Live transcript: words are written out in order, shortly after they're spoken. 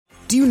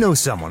Do you know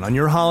someone on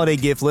your holiday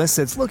gift list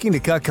that's looking to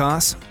cut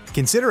costs?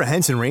 Consider a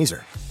Henson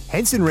razor.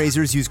 Henson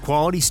razors use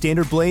quality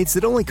standard blades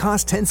that only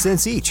cost 10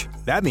 cents each.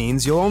 That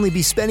means you'll only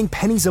be spending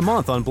pennies a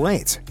month on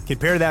blades.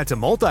 Compare that to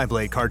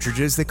multi-blade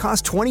cartridges that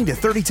cost 20 to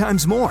 30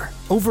 times more.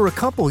 Over a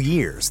couple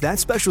years, that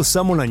special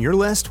someone on your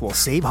list will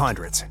save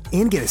hundreds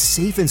and get a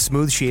safe and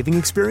smooth shaving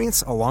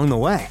experience along the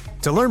way.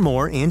 To learn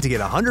more and to get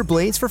 100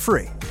 blades for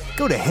free,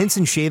 go to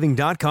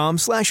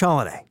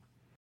hensonshaving.com/holiday.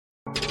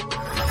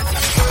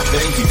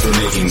 Thank you for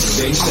making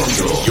Saints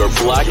Central your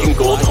black and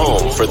gold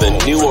home for the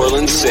New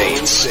Orleans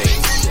Saints.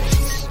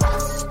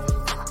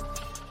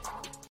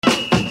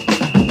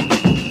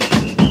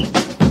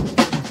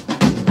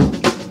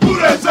 Who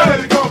that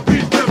say they gon'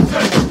 beat them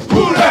Saints?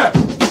 Who that?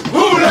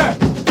 Who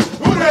that?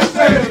 Who that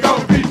say they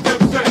gon' beat them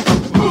Saints?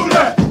 Who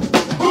that?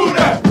 Who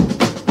that?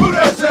 Who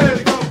that say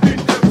they gon'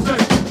 beat them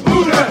Saints?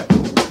 Who that?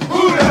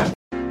 Who that?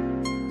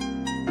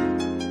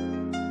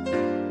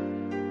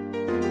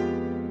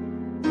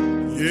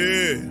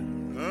 Yeah.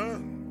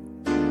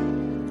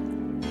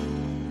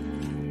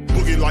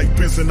 Boogie like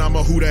Benson, I'm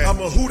a who that. I'm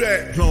a who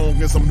that.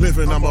 Long as I'm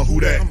living, I'm a who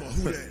that.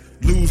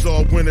 Lose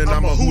or winning,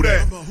 I'm a who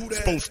that.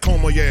 Sports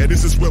coma, yeah,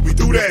 this is where we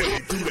do that.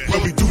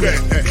 Where we do that,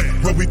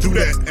 where we do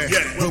that,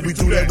 where we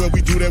do that, where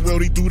we do that, where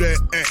we do that.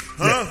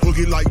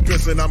 Boogie like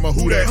Benson, I'm a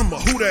who that. I'm a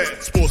who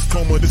that. Sports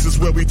coma, this is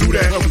where we do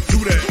that. Where we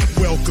do that.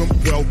 Welcome,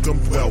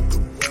 welcome,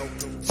 welcome.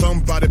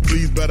 Somebody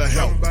please better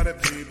help.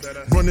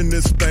 Running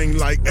this thing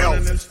like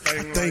elf.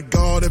 I thank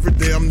God every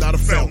day I'm not a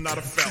felt.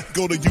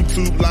 Go to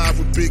YouTube live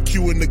with Big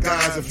Q and the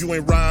guys. If you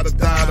ain't ride or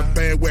die, the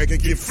bandwagon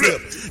get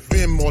flipped.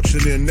 Been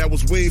marching in, that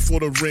was way for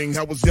the ring.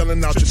 I was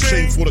yelling out your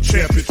chain for the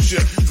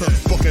championship.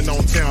 Fucking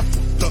on town,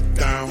 duck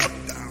down.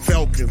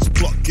 Falcons,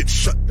 pluck, get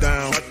shut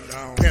down.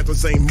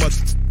 Panthers ain't much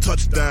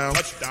touchdown.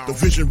 The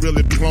vision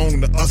really belong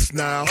to us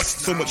now.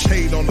 So much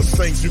hate on the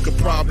Saints, you could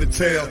probably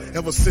tell.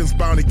 Ever since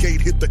Bounty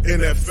Gate hit the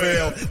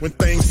NFL, when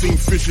things seem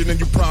fishy and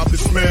you probably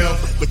smell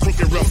the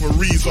crooked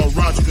referees or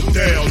Roger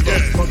Goodell. Yeah,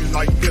 fucking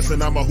like this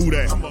and I'm a who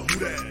that.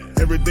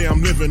 Every day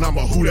I'm living, I'm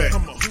a who that.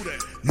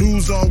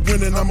 Lose or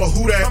winning, I'm a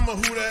who that.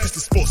 It's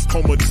the sports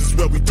coma, this is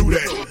where we do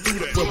that.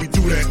 Where we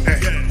do that,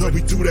 where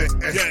we do that,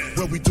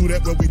 where we do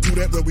that, where we do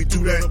that, where we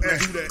do that.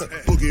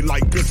 Boogie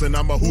like Benson,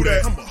 I'm a who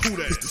that.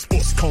 It's the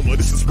sports coma,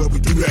 this is where we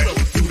do that.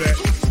 You're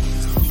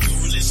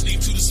listening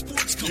to the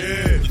Sports Coma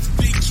with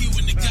Big Q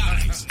and the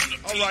guys on the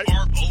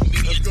PRO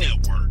Media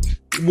Network.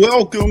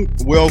 Welcome.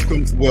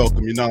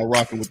 You're now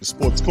rocking with the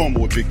Sports Coma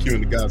with Big Q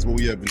and the guys, where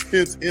we have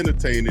intense,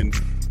 entertaining,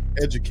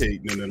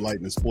 educating, and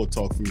enlightening sport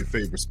talk from your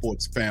favorite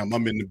sports fam.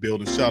 I'm in the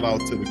building. Shout out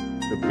to the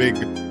big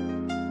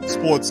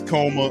Sports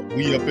Coma.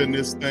 We up in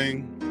this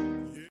thing.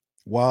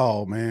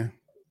 Wow, man.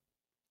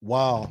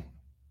 Wow.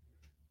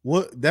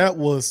 What that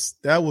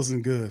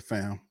wasn't good,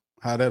 fam.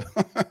 How that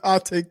I'll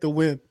take the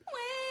win.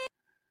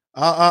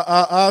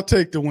 I'll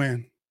take the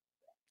win.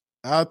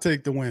 I'll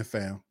take the win,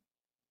 fam.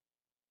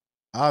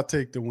 I'll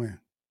take the win.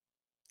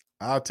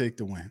 I'll take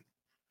the win.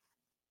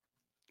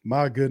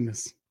 My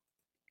goodness.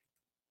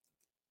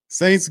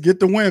 Saints get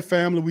the win,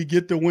 family. We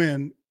get the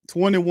win.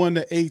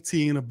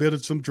 21-18, a bit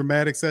of some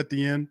dramatics at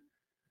the end.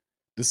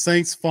 The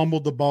Saints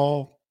fumbled the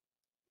ball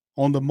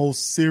on the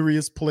most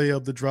serious play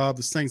of the drive.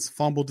 The Saints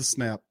fumbled the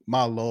snap.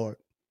 My Lord.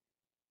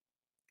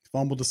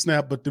 Fumbled the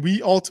snap, but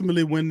we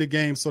ultimately win the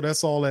game, so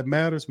that's all that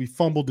matters. We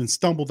fumbled and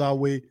stumbled our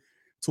way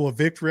to a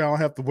victory. I don't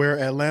have to wear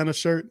an Atlanta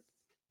shirt.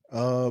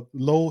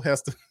 Lowe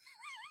has to.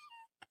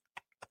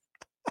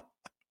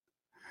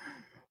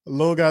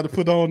 Lowe got to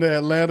put on the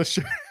Atlanta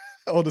shirt.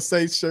 On the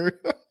Saints shirt.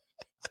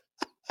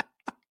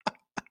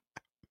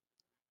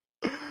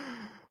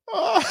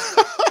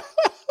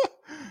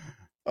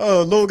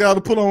 Low got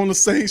to put on the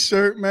Saints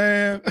shirt,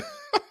 man.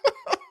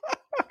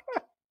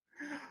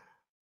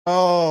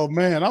 Oh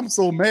man, I'm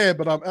so mad,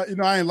 but I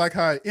ain't like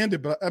how it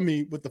ended. But I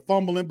mean, with the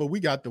fumbling, but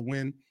we got the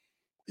win.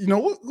 You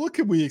know what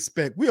can we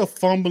expect? We're a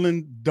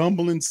fumbling,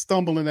 dumbling,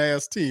 stumbling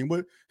ass team.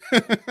 What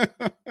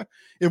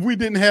if we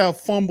didn't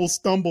have fumble,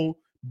 stumble,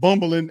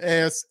 bumbling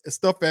ass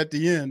stuff at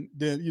the end,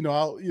 then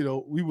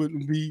we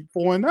wouldn't be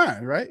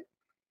 4-9, right?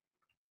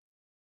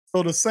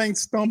 So the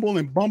Saints stumble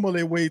and bumble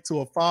their way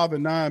to a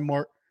 5-9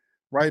 mark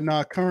right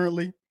now.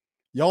 Currently,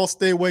 y'all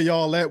stay where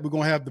y'all at. We're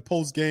gonna have the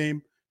post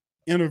game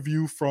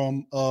interview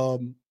from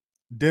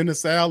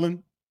Dennis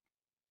Allen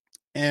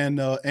and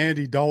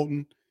Andy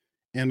Dalton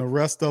and the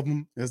rest of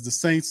them as the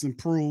Saints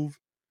improve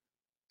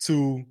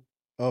to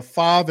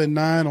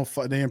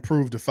 5-9. They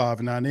improved to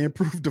 5-9. They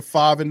improved to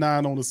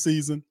 5-9 on the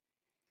season.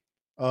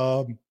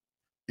 And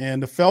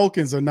the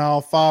Falcons are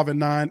now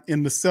 5-9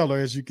 in the cellar,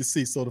 as you can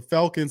see. So the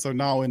Falcons are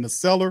now in the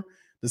cellar.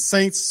 The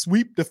Saints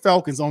sweep the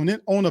Falcons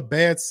on a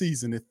bad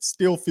season. It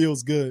still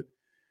feels good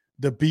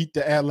to beat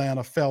the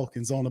Atlanta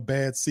Falcons on a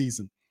bad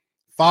season.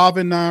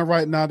 5-9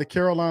 right now. The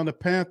Carolina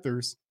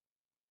Panthers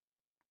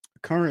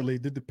currently,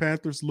 did the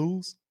Panthers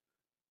lose?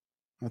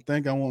 I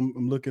think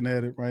I'm looking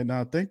at it right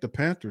now. I think the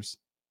Panthers,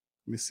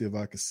 let me see if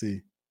I can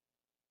see.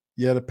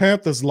 Yeah, the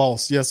Panthers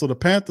lost. Yeah, so the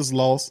Panthers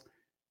lost.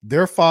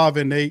 They're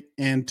 5-8,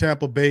 and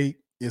Tampa Bay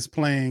is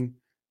playing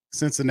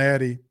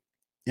Cincinnati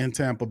in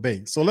Tampa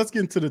Bay. So let's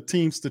get into the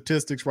team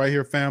statistics right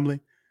here, family.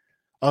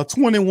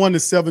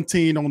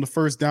 21-17 on the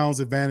first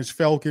downs advantage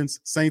Falcons.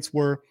 Saints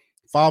were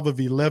 5 of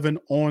 11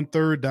 on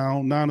third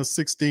down. 9 of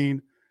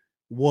 16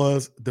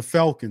 was the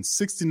Falcons.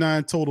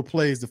 69 total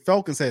plays. The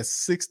Falcons had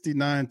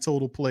 69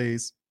 total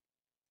plays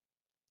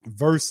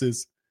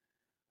versus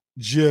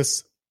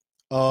just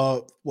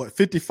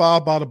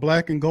 55 by the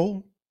black and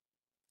gold.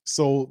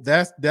 So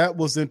that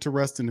was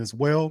interesting as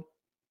well.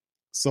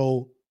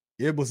 So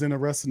it was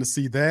interesting to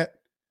see that.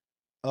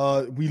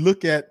 We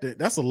look at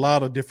that's a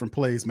lot of different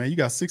plays, man. You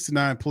got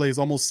 69 plays,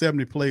 almost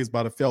 70 plays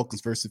by the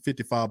Falcons versus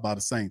 55 by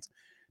the Saints.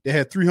 They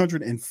had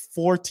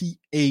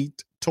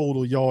 348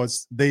 total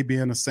yards, they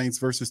being the Saints,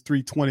 versus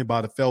 320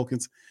 by the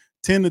Falcons.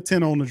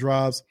 10-10 on the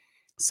drives.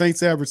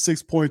 Saints averaged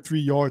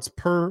 6.3 yards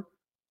per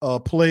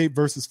play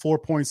versus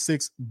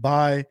 4.6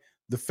 by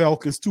the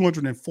Falcons.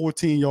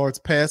 214 yards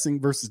passing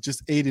versus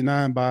just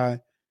 89 by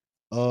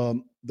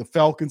the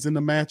Falcons in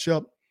the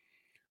matchup.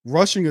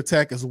 Rushing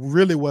attack is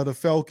really where the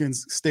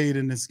Falcons stayed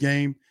in this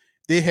game.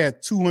 They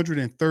had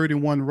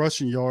 231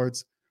 rushing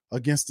yards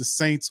against the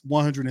Saints,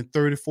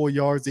 134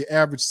 yards. They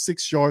averaged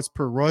 6 yards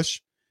per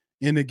rush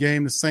in the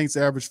game. The Saints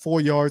averaged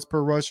 4 yards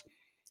per rush.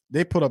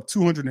 They put up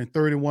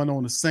 231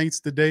 on the Saints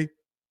today.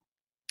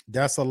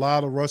 That's a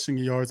lot of rushing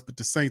yards, but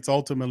the Saints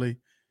ultimately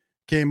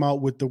came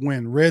out with the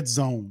win. Red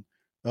zone,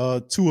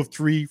 2 of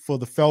 3 for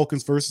the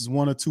Falcons versus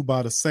 1 or 2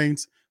 by the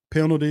Saints.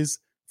 Penalties.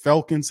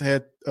 Falcons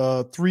had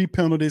 3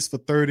 penalties for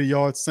 30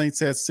 yards. Saints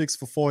had 6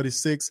 for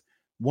 46.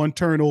 1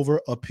 turnover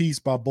apiece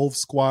by both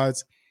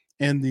squads.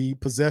 And the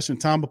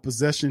time of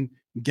possession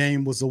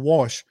game was a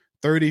wash.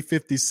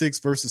 30-56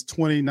 versus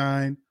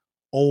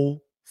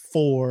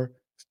 29-04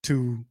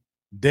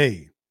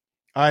 today.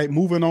 All right,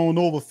 moving on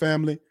over,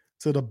 family,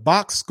 to the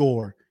box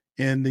score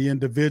and the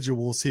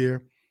individuals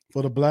here.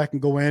 For the black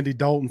and gold, Andy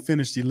Dalton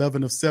finished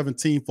 11 of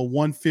 17 for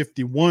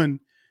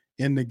 151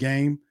 in the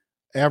game.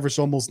 Averaged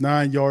almost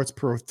 9 yards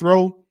per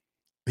throw.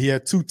 He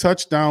had 2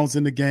 touchdowns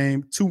in the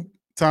game. 2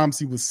 times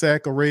he was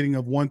sacked, a rating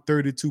of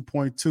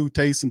 132.2.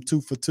 Taysom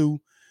 2 for 2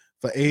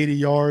 for 80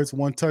 yards,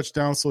 1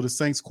 touchdown. So the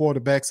Saints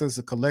quarterbacks as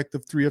a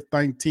collective 3 of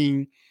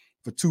 19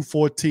 for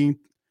 214,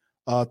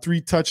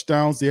 3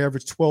 touchdowns. They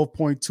averaged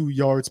 12.2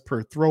 yards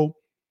per throw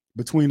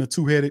between a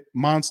two-headed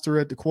monster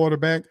at the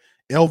quarterback.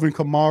 Alvin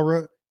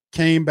Kamara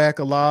came back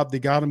alive. They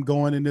got him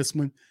going in this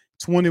one.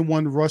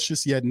 21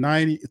 rushes. He had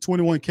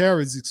 21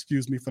 carries,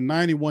 for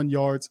 91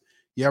 yards.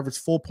 He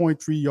averaged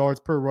 4.3 yards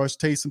per rush.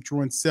 Taysom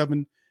threw in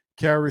 7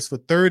 carries for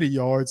 30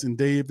 yards, and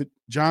David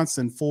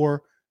Johnson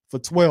 4 for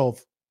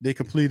 12. They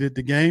completed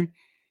the game.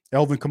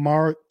 Alvin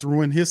Kamara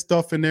threw in his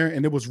stuff in there,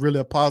 and it was really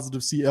a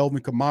positive to see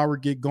Alvin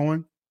Kamara get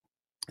going.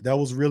 That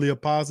was really a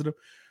positive.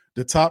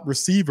 The top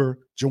receiver,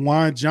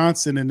 Jawan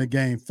Johnson, in the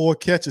game, 4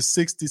 catches,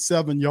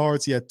 67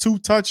 yards. He had 2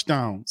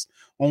 touchdowns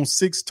on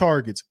 6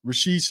 targets.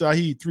 Rashid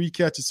Shaheed, 3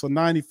 catches for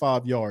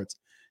 95 yards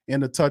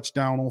and a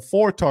touchdown on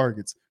 4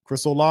 targets.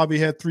 Chris Olave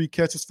had 3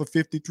 catches for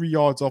 53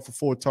 yards off of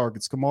 4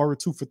 targets. Kamara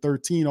 2 for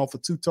 13 off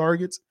of 2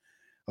 targets.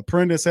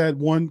 Apprentice had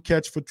 1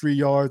 catch for 3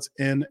 yards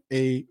and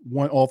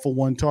off of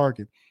 1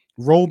 target.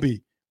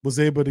 Roby was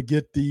able to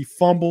get the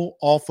fumble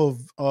off of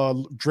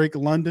Drake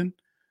London.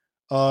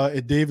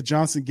 David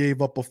Johnson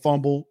gave up a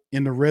fumble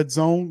in the red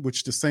zone,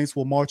 which the Saints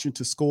were marching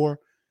to score.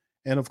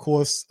 And, of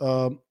course,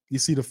 you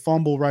see the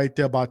fumble right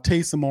there by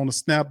Taysom on the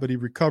snap, but he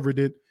recovered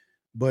it.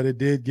 But it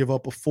did give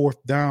up a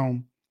 4th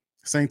down.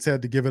 Saints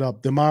had to give it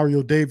up.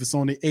 Demario Davis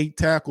on the 8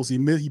 tackles. He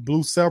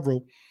blew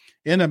several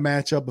in a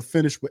matchup, but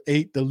finished with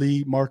 8 to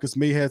lead. Marcus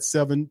May had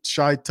 7.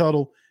 Shai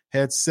Tuttle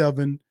had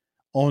 7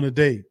 on the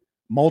day.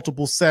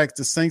 Multiple sacks.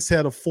 The Saints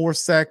had a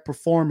 4-sack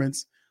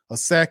performance, a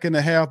sack and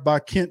a half by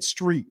Kent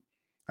Street,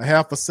 a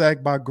half a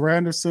sack by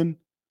Granderson,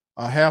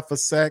 a half a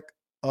sack.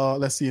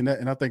 Let's see, and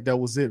I think that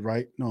was it,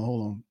 right? No,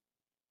 hold on.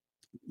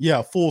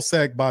 Yeah, full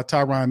sack by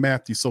Tyrann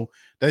Matthew. So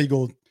there you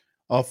go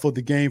for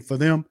the game for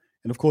them.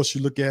 And, of course,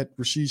 you look at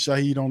Rashid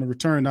Shaheed on the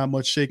return, not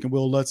much shaking.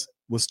 Will Lutz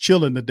was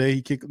chilling today.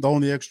 He kicked the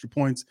only extra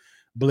points.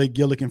 Blake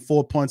Gillikin,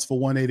 4 punts for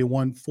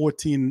 181,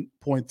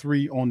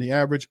 14.3 on the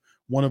average,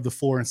 1 of the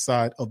 4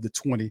 inside of the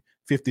 20,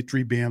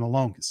 53 being the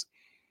longest.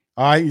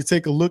 All right, you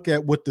take a look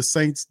at what the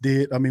Saints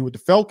did. What the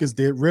Falcons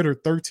did. Ritter,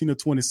 13 of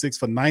 26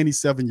 for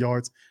 97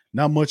 yards.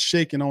 Not much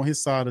shaking on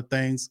his side of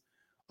things.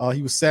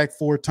 He was sacked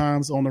 4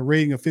 times on a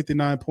rating of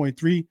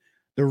 59.3.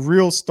 The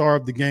real star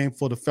of the game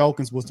for the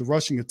Falcons was the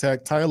rushing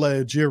attack.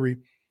 Tyler Algieri,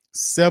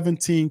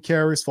 17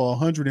 carries for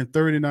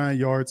 139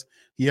 yards.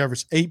 He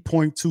averaged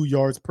 8.2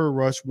 yards per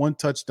rush, 1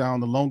 touchdown.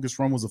 The longest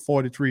run was a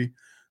 43.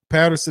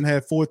 Patterson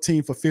had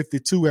 14 for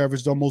 52,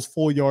 averaged almost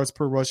 4 yards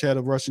per rush, had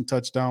a rushing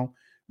touchdown.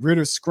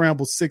 Ritter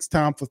scrambled 6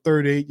 times for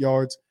 38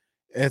 yards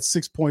at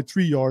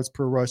 6.3 yards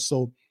per rush.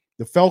 So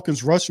the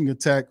Falcons' rushing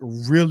attack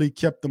really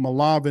kept them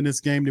alive in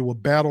this game. They were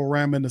battle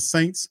ramming the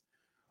Saints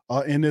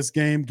in this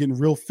game, getting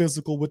real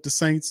physical with the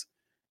Saints.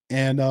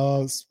 And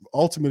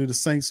ultimately, the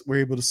Saints were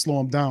able to slow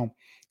them down.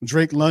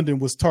 Drake London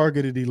was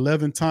targeted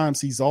 11 times.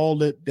 He's all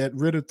that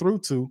Ritter threw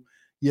to.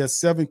 He had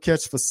 7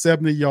 catches for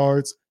 70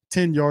 yards,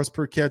 10 yards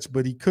per catch,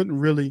 but he couldn't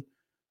really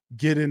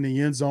get in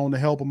the end zone to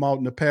help them out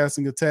in the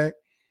passing attack.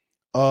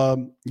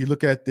 You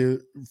look at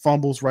the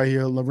fumbles right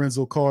here.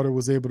 Lorenzo Carter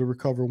was able to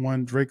recover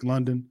one. Drake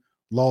London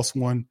lost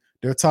one.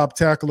 Their top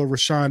tackler,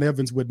 Rashaan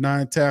Evans, with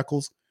 9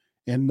 tackles.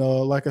 And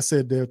like I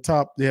said, they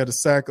had a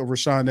sack.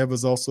 Rashaan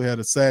Evans also had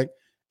a sack.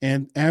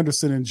 And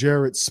Anderson and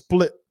Jarrett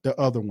split the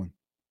other one.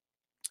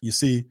 You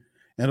see,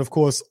 and of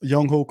course,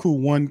 Young Hoku,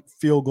 1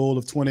 field goal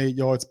of 28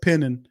 yards.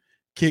 Pennon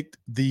punted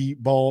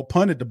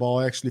the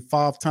ball actually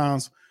 5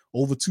 times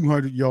over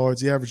 200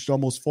 yards. He averaged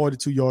almost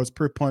 42 yards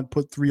per punt,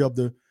 put 3 of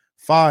the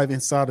 5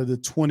 inside of the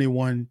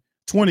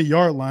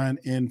 20-yard line,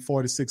 and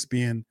 46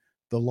 being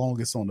the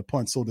longest on the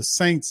punt. So the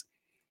Saints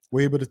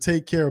were able to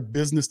take care of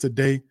business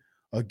today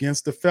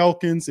against the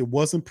Falcons. It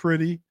wasn't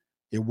pretty.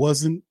 It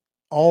wasn't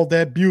all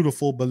that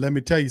beautiful, but let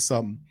me tell you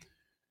something.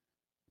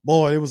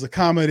 Boy, it was a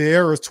comedy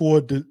errors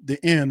toward the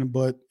end,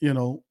 but,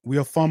 we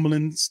are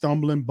fumbling,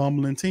 stumbling,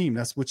 bumbling team.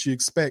 That's what you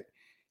expect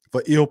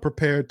for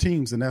ill-prepared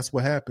teams, and that's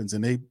what happens.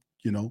 And they,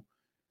 a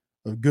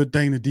good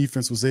thing the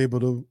defense was able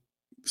to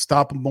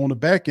stop them on the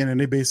back end, and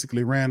they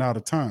basically ran out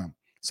of time.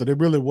 So there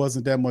really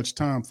wasn't that much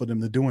time for them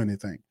to do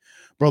anything.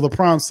 Brother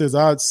Prime says,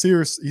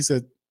 seriously,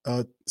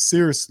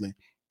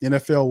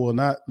 NFL will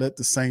not let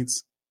the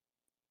Saints,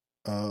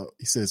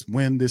 he says,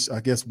 win this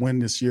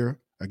year.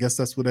 I guess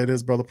that's what that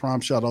is, Brother Prime.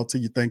 Shout out to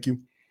you. Thank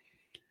you.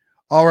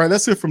 All right,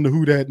 let's hear from the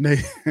Who Dat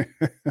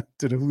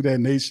to the Who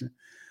Dat Nation.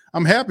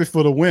 I'm happy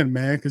for the win,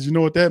 man, because you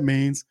know what that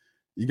means.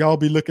 You got to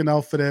be looking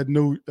out for that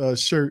new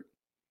shirt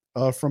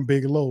from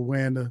Big Low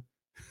wearing the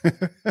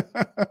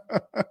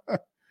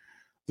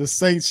the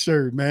Saints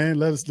shirt, man.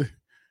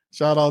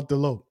 Shout out to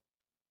Low.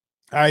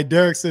 All right,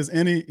 Derek says,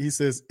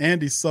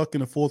 Andy sucked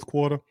in the fourth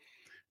quarter.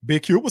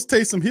 Big Q, it was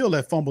Taysom Hill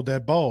that fumbled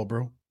that ball,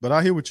 bro. But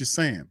I hear what you're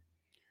saying.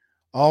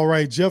 All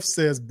right, Jeff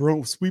says,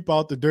 bro, sweep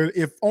out the dirt.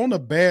 If on a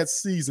bad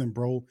season,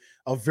 bro,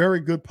 a very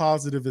good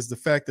positive is the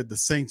fact that the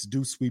Saints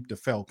do sweep the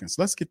Falcons.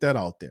 Let's get that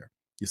out there.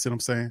 You see what I'm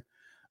saying?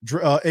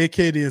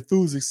 AK the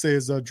Enthusiast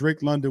says,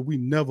 Drake London, we'll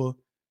never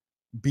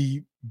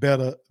be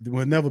better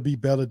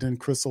than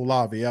Chris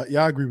Olave.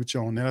 Yeah, I agree with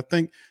you on that. I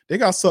think they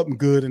got something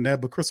good in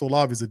that, but Chris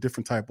Olave is a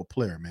different type of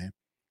player, man.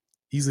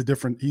 He's a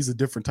different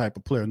type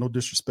of player. No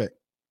disrespect.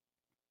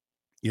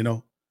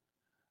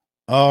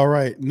 All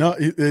right. No,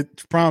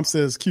 Prime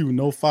says Q,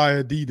 no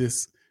fire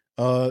Adidas.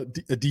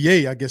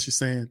 DA, I guess you're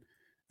saying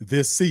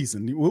this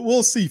season.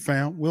 We'll see,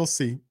 fam. We'll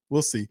see.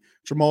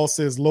 Jamal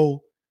says,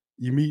 Low,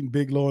 you meeting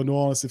Big Low in New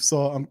Orleans? If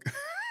so, I'm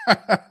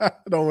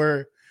don't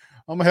worry.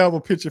 I'm gonna have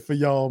a picture for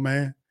y'all,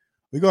 man.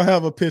 We're gonna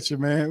have a picture,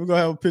 man. We're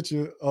gonna have a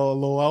picture,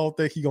 Low. I don't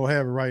think he's gonna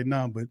have it right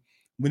now, but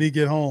when he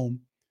get home,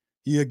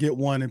 he'll get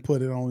one and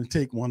put it on and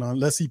take one,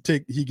 unless he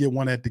get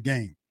one at the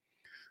game.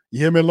 You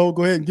hear me, Low?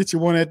 Go ahead and get you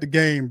one at the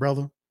game,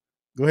 brother.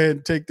 Go ahead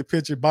and take the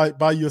picture.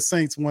 Buy your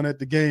Saints one at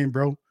the game,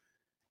 bro.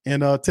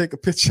 And take a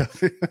picture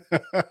of it.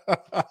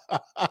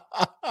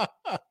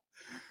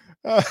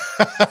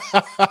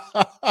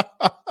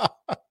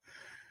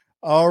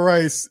 All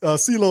right.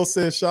 CeeLo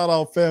says, shout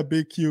out Fab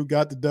Big Q.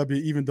 Got the W,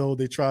 even though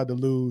they tried to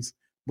lose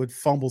with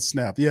fumble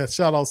snap. Yeah,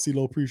 shout out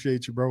CeeLo.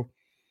 Appreciate you, bro.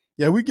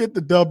 Yeah, we get the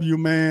W,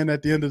 man.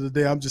 At the end of the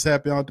day, I'm just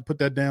happy I don't have to put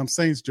that damn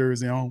Saints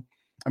jersey on.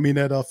 I mean,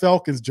 that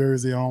Falcons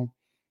jersey on.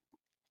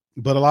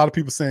 But a lot of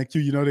people saying,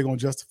 Q, they're going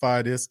to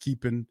justify this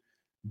keeping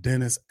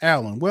Dennis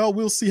Allen. Well,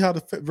 we'll see how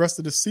the rest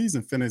of the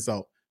season finishes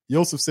out.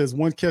 Joseph says,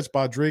 1 catch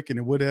by Drake, and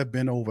it would have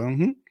been over.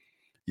 Mm-hmm.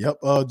 Yep.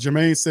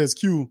 Jermaine says,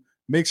 Q,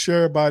 make sure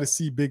everybody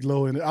see Big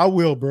Low in it. I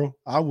will, bro.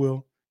 I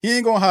will. He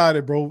ain't going to hide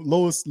it, bro.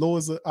 Low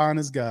is an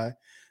honest guy.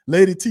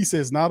 Lady T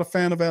says, not a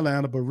fan of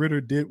Atlanta, but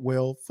Ritter did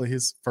well for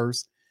his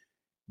first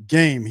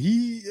game.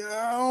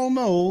 I don't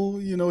know,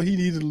 he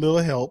needed a little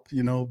help,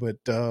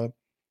 but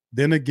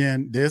then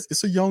again,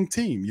 it's a young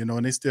team,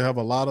 and they still have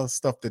a lot of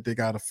stuff that they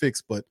got to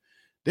fix, but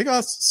they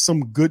got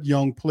some good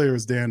young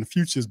players there, and the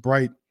future is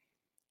bright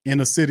in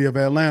the city of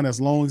Atlanta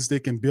as long as they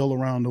can build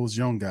around those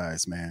young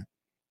guys, man.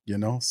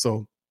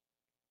 So,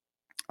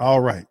 all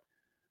right.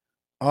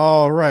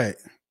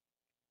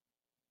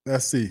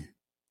 Let's see.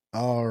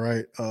 All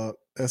right.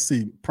 Let's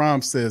see.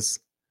 Prime says,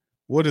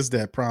 what is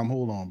that, Prime?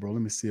 Hold on, bro.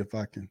 Let me see if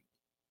I can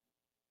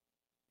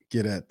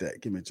get at that.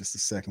 Give me just a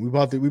second. We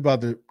about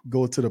to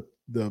go to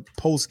the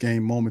post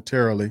game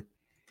momentarily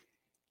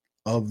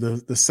of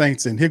the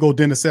Saints, and here go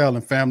Dennis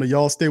Allen, family.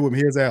 Y'all stay with me.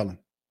 Here's Allen.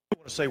 I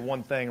want to say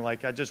one thing. I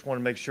just want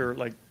to make sure,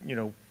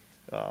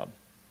 our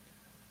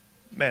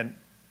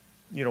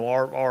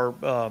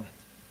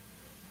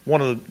one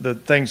of the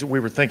things that we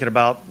were thinking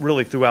about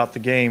really throughout the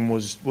game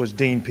was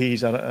Dean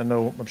Pease.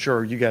 I'm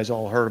sure you guys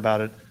all heard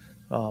about it.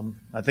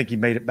 I think he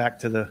made it back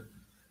to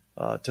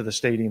the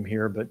stadium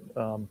here, but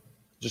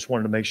just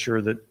wanted to make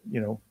sure that,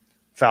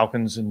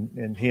 Falcons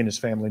and he and his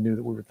family knew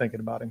that we were thinking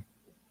about him.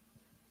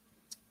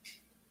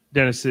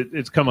 Dennis,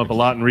 it's come up a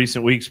lot in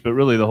recent weeks, but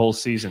really the whole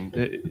season.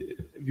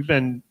 You've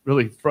been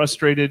really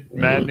frustrated,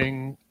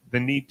 maddening, the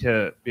need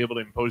to be able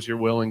to impose your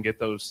will and get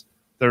those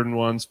 3rd and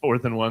 1s,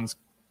 4th and 1s,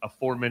 a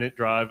 4-minute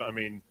drive. I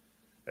mean,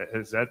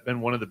 has that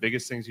been one of the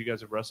biggest things you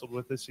guys have wrestled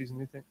with this season,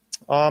 you think?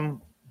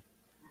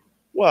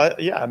 Well,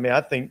 yeah. I mean,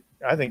 I think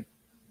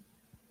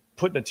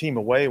putting a team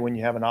away when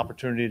you have an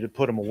opportunity to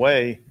put them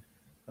away,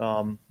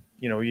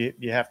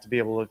 you have to be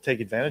able to take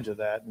advantage of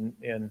that.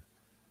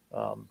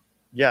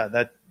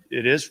 That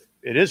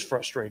it is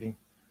frustrating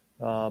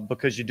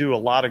because you do a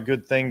lot of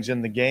good things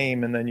in the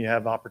game, and then you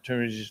have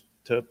opportunities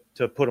to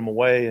put them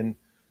away, and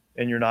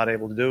you're not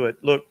able to do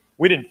it. Look,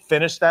 we didn't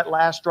finish that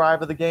last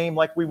drive of the game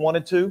like we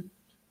wanted to,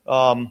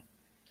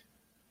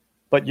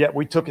 but yet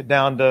we took it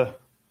down to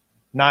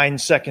 9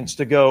 seconds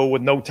to go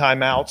with no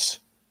timeouts,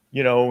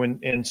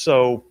 and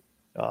so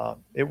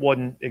it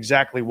wasn't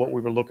exactly what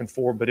we were looking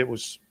for, but it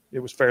was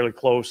fairly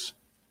close,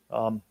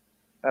 and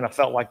I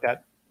felt like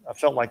that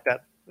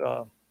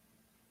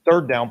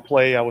third down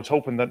play, I was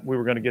hoping that we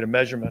were going to get a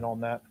measurement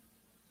on that.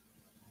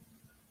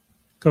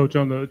 Coach,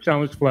 on the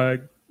challenge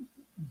flag,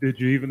 did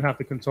you even have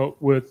to consult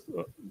with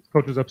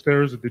coaches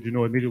upstairs, or did you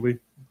know immediately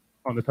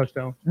on the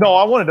touchdown? No,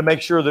 I wanted to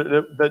make sure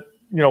that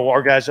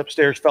our guys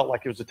upstairs felt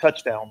like it was a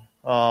touchdown,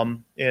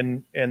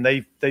 and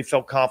they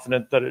felt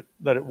confident that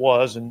it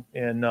was,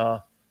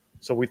 and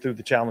so we threw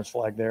the challenge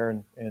flag there,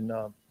 and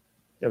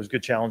it was a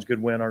good challenge,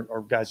 good win.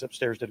 Our guys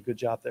upstairs did a good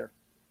job there.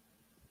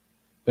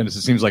 Dennis,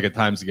 it seems like at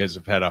times you guys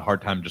have had a hard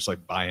time just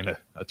like buying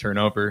a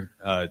turnover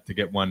to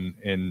get one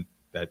in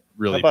that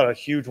really. How about a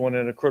huge one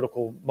in a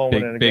critical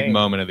moment in a game? Big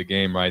moment of the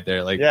game right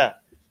there. Like, yeah.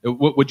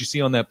 What would you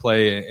see on that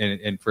play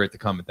and for it to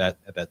come at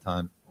that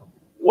time?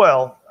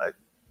 Well, I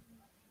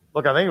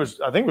think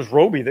it was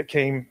Roby that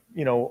came,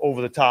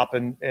 over the top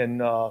and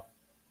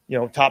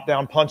top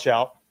down punch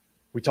out.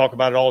 We talk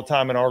about it all the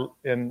time in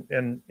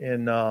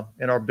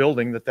our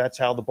building that's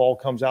how the ball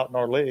comes out in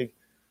our league.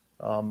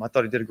 I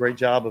thought he did a great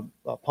job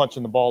of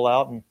punching the ball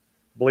out, and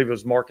I believe it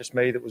was Marcus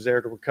May that was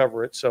there to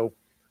recover it. So,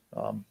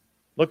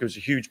 it was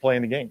a huge play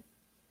in the game.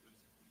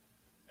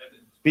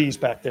 B's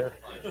back there.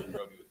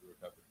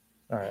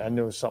 All right, I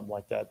knew it was something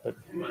like that, but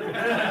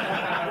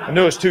I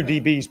knew it was two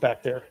DBs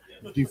back there.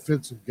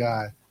 Defensive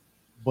guy,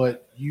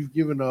 but you've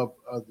given up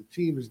the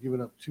team has given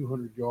up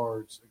 200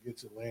 yards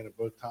against Atlanta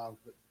both times,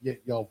 but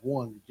yet y'all have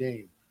won the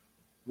game.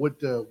 What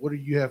do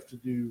you have to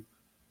do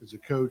as a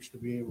coach to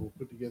be able to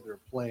put together a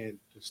plan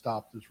to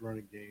stop this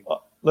running game?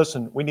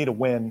 Listen, we need a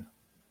win.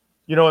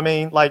 You know what I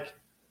mean? Like,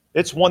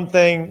 it's one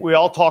thing we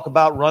all talk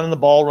about running the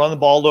ball.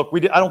 Look,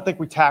 I don't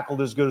think we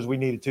tackled as good as we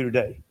needed to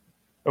today.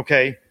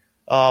 Okay.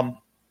 But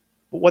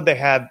what they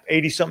have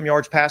 80-something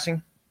yards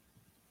passing.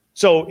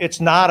 So it's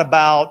not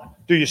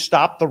about, do you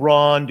stop the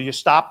run? Do you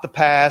stop the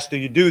pass? Do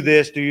you do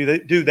this? Do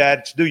you do that?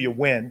 It's do you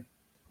win?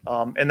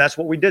 And that's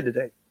what we did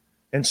today.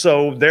 And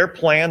so their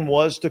plan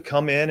was to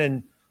come in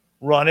and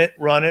run it,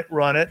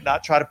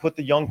 not try to put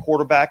the young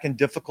quarterback in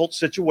difficult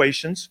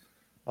situations.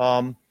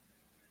 And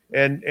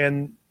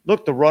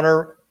look, the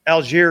runner,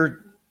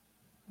 Algier,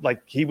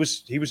 like I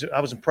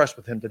was impressed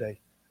with him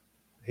today.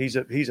 He's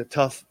a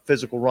tough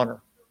physical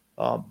runner.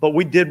 But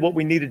we did what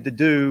we needed to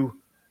do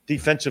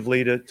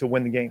defensively to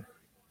win the game.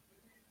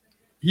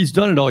 He's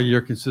done it all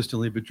year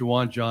consistently, but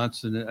Juwan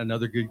Johnson,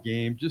 another good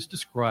game. Just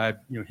describe,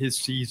 his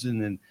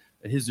season and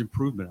his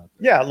improvement out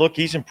there. Yeah, look,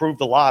 he's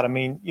improved a lot. I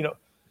mean,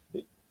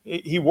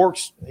 he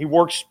works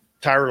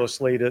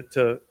tirelessly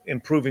to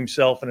improve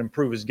himself and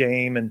improve his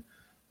game. And,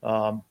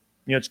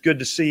 it's good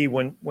to see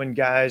when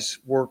guys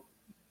work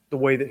the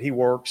way that he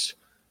works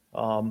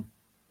and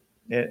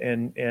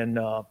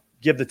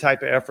give the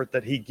type of effort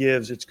that he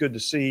gives. It's good to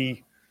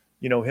see,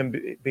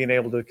 him being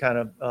able to kind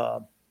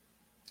of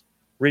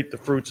reap the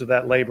fruits of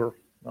that labor.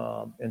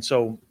 And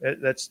so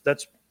that's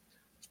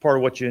part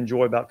of what you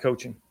enjoy about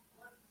coaching.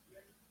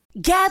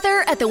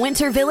 Gather at the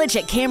Winter Village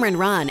at Cameron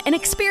Run and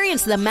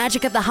experience the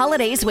magic of the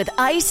holidays with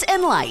ice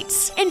and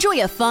lights.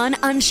 Enjoy a fun,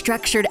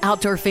 unstructured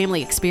outdoor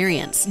family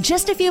experience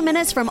just a few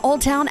minutes from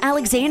Old Town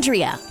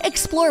Alexandria.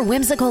 Explore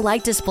whimsical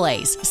light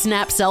displays,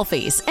 snap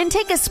selfies, and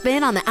take a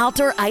spin on the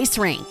outdoor ice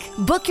rink.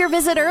 Book your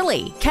visit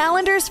early.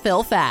 Calendars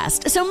fill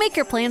fast, so make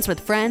your plans with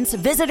friends,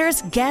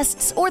 visitors,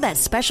 guests, or that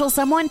special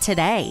someone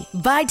today.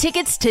 Buy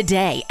tickets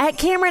today at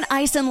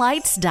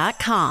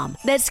CameronIceandLights.com.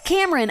 That's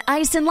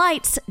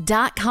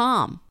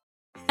CameronIceandLights.com.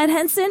 At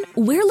Henson,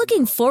 we're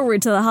looking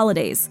forward to the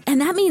holidays,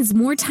 and that means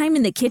more time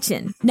in the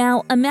kitchen.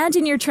 Now,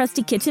 imagine your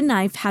trusty kitchen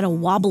knife had a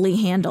wobbly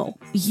handle.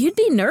 You'd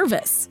be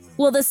nervous.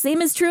 Well, the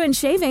same is true in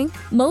shaving.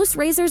 Most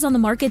razors on the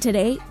market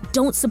today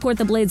don't support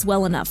the blades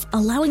well enough,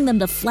 allowing them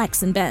to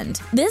flex and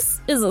bend. This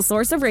is a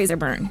source of razor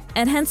burn.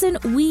 At Henson,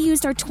 we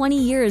used our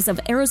 20 years of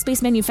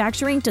aerospace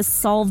manufacturing to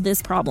solve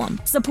this problem,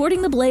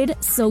 supporting the blade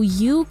so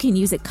you can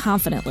use it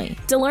confidently.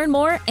 To learn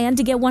more and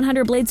to get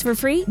 100 blades for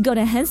free, go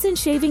to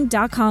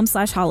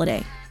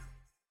hensonshaving.com/holiday.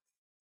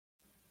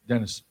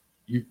 Dennis,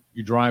 you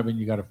drive and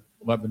you got a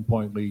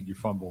 11-point lead, you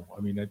fumble.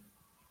 I mean,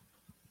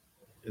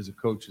 as a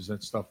coach, is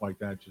that stuff like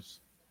that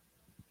just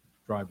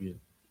drive you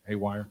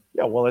haywire?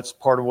 Yeah, well, that's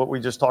part of what we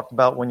just talked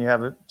about when you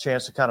have a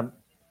chance to kind of,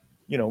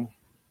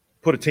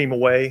 put a team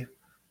away.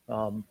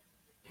 I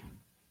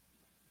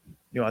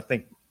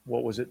think,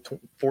 what was it,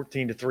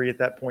 14-3 at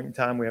that point in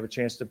time? We have a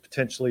chance to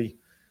potentially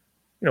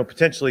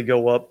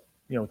go up,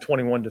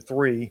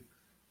 21-3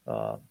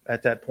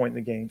 at that point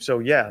in the game. So,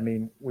 yeah, I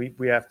mean,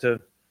 we have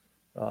to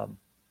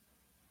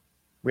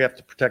we have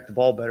to protect the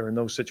ball better in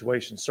those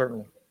situations,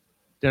 certainly.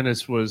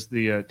 Dennis, was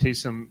the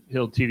Taysom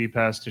Hill TD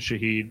pass to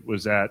Shaheed,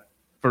 was that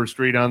first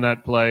read on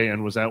that play,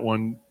 and was that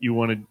one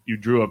you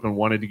drew up and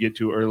wanted to get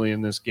to early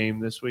in this game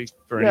this week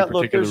for any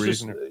particular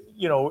reason?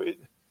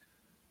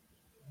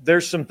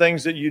 There's some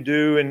things that you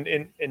do,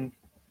 and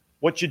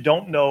what you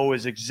don't know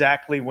is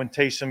exactly when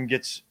Taysom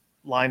gets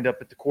lined up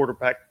at the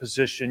quarterback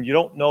position. You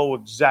don't know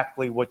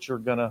exactly what you're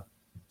going to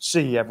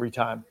see every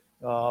time.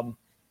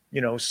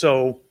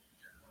 So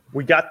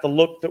we got the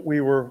look that we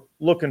were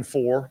looking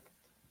for.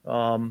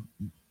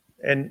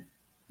 And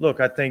look,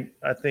 I think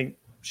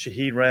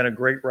Shaheed ran a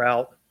great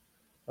route.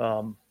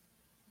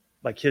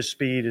 Like, his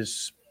speed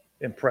is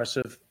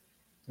impressive.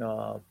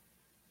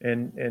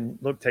 And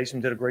look,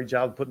 Taysom did a great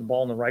job of putting the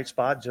ball in the right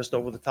spot, just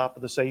over the top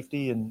of the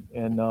safety. And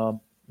we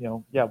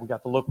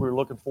got the look we were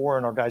looking for,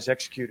 and our guys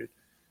executed.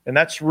 And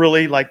that's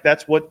really,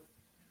 that's what,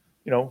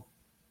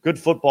 good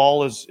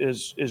football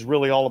is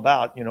really all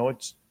about. It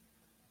was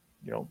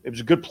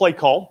a good play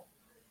call,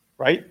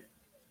 right?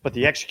 But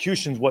the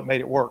execution is what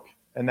made it work.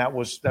 And that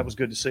was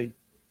good to see.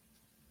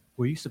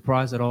 Were you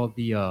surprised that all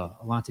the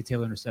Alontae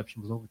Taylor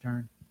interception was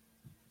overturned?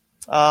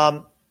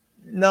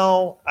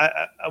 No,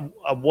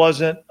 I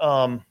wasn't.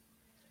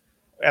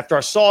 After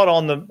I saw it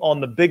on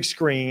the big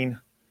screen,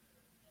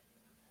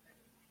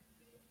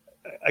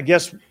 I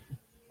guess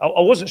I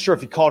wasn't sure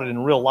if he caught it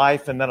in real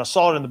life, and then I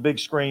saw it in the big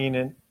screen,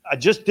 and I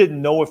just didn't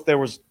know if there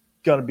was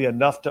going to be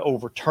enough to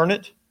overturn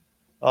it.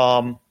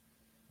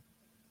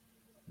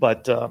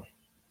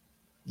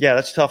 Yeah,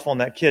 that's tough on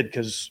that kid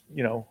because,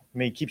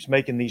 he keeps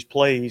making these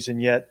plays,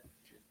 and yet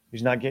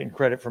he's not getting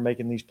credit for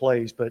making these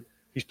plays, but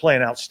he's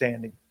playing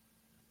outstanding.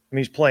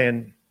 He's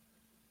playing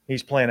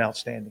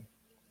outstanding.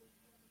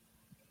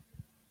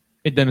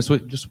 Hey, Dennis,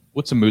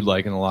 what's the mood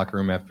like in the locker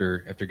room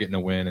after getting a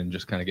win and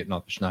just kind of getting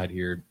off the schneid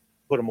here?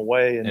 Put them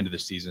away and end of the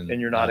season, and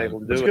you're not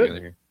able to do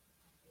it. Here.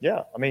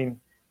 Yeah,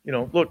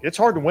 look, it's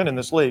hard to win in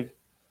this league,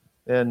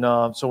 and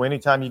so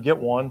anytime you get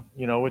one,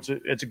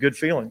 it's a good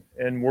feeling,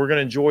 and we're going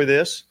to enjoy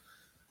this.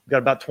 We've got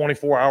about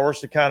 24 hours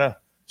to kind of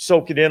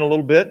soak it in a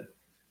little bit,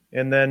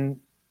 and then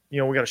we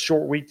got a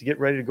short week to get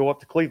ready to go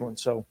up to Cleveland.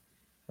 So,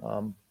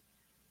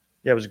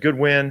 it was a good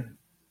win.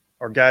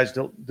 Our guys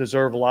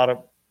deserve a lot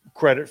of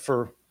credit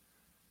for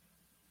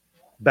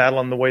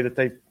battling the way that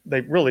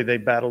they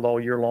battled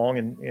all year long,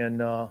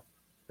 and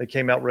they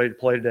came out ready to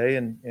play today,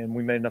 and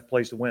we made enough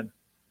plays to win.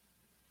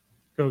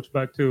 Coach,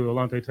 back to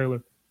Alontae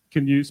Taylor.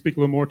 Can you speak a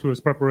little more to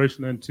his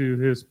preparation and to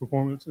his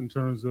performance in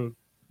terms of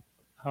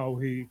how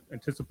he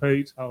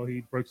anticipates, how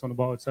he breaks on the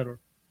ball, et cetera?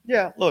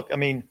 Yeah, look,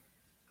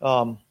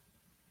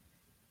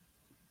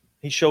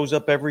 he shows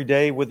up every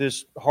day with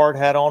his hard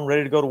hat on,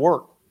 ready to go to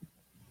work.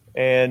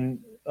 And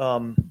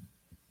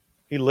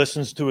he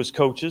listens to his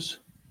coaches,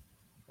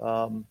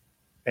 and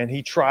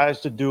he tries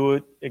to do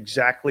it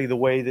exactly the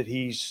way that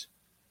he's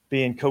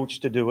being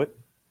coached to do it.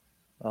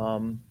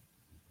 And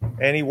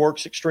he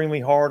works extremely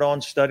hard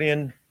on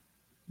studying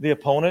the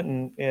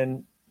opponent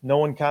and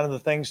knowing kind of the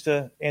things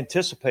to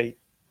anticipate.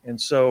 And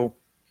so,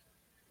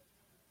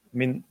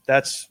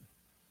 that's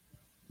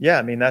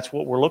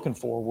what we're looking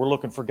for. We're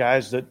looking for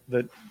guys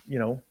that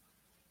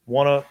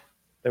want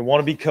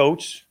to be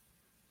coached.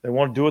 They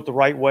want to do it the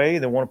right way.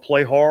 They want to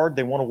play hard.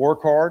 They want to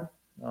work hard.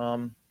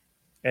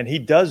 And he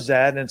does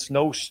that. And it's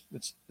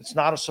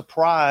not a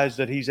surprise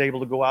that he's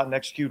able to go out and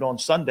execute on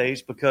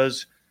Sundays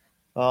because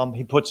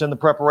he puts in the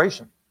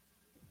preparation.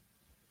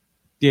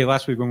 Yeah,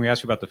 last week when we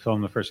asked you about the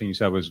film, the first thing you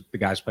said was the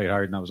guys played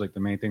hard, and that was the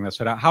main thing that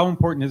stood out. How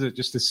important is it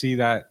just to see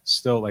that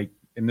still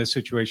in this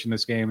situation,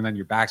 this game, and then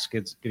your backs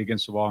get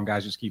against the wall and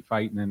guys just keep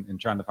fighting and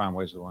trying to find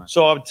ways to win?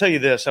 So I would tell you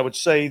this. I would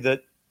say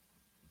that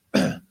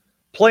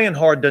playing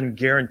hard doesn't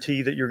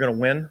guarantee that you're going to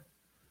win,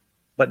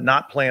 but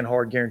not playing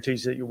hard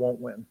guarantees that you won't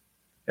win.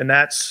 And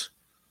that's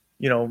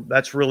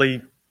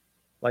really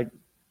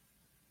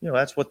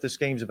that's what this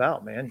game's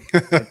about, man.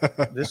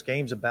 This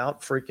game's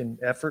about freaking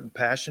effort and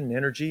passion and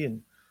energy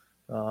and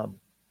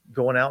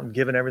going out and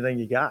giving everything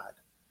you got.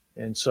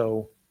 And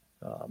so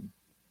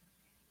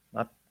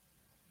I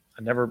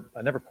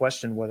never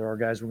questioned whether our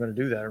guys were going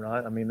to do that or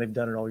not. They've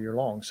done it all year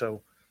long.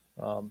 So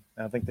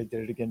I think they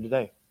did it again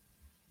today.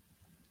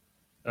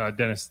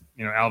 Dennis,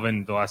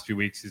 Alvin, the last few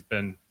weeks has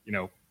been,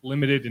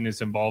 limited in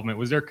his involvement.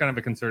 Was there kind of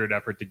a concerted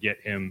effort to get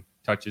him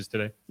touches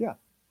today? Yeah.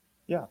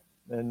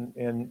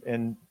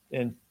 And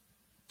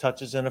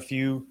touches in a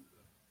few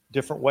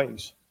different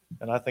ways.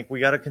 And I think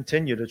we got to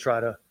continue to try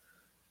to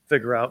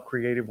figure out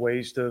creative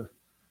ways to,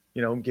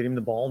 get him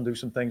the ball and do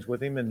some things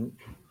with him and,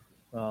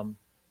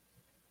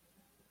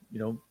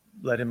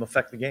 let him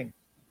affect the game.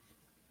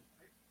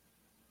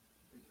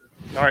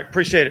 All right.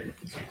 Appreciate it.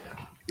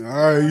 All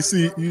right. You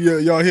see,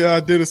 y'all hear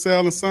how Dennis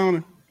Allen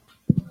sounding?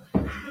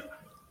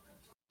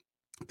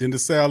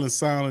 Dennis Allen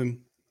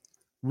sounding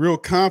real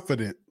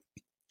confident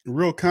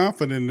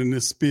in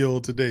this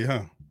spiel today,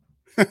 huh?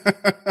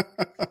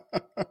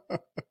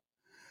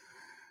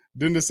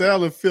 Dennis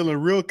Allen feeling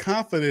real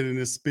confident in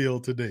this spiel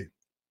today.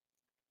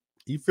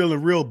 He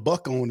feeling real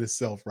buck on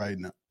himself right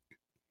now.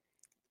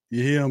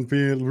 You hear him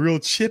being real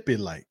chippy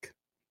like.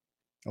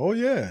 Oh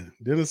yeah,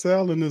 Dennis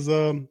Allen is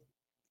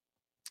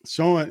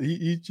showing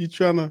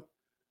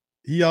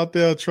he out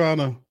there trying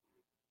to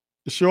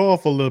show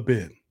off a little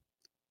bit.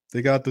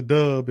 They got the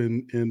dub,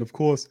 and of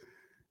course,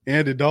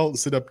 Andy Dalton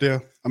sit up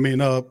there. I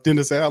mean,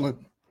 Dennis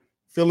Allen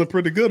feeling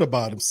pretty good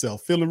about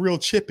himself, feeling real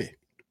chippy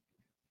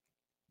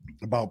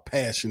about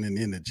passion and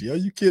energy. Are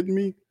you kidding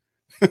me?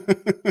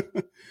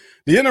 The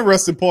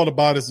interesting part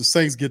about it is the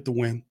Saints get the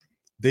win.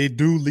 They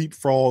do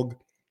leapfrog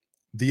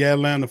the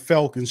Atlanta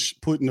Falcons,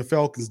 putting the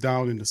Falcons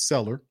down in the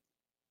cellar.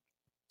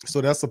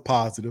 So that's a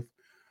positive.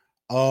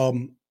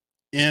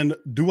 And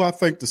do I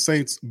think the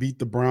Saints beat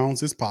the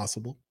Browns? It's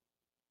possible.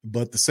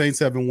 But the Saints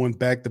haven't won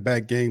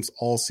back-to-back games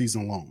all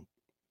season long.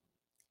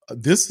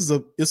 This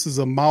is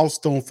a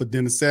milestone for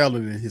Dennis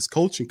Allen in his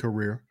coaching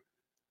career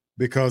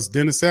because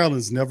Dennis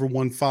Allen's never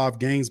won 5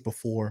 games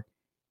before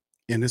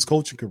in his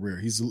coaching career.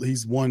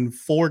 He's won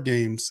 4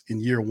 games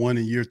in year 1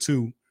 and year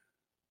 2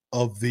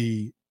 of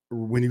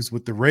when he was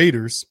with the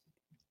Raiders.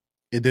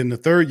 And then the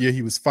third year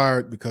he was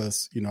fired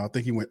because, I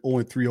think he went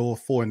 0-3,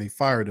 0-4, and they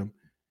fired him.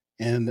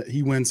 And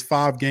he wins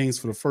 5 games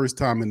for the first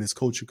time in his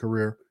coaching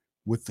career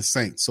with the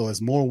Saints. So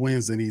it's more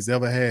wins than he's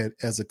ever had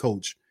as a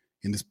coach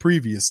in his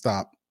previous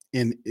stop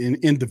in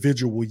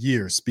individual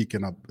years,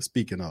 speaking of.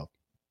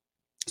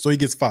 So he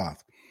gets 5.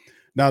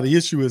 Now the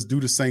issue is, do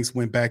the Saints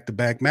win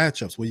back-to-back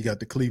matchups? Well, you got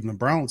the Cleveland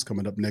Browns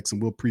coming up next,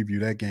 and we'll preview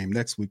that game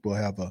next week. We'll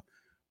have a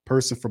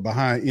person from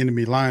behind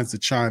enemy lines to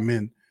chime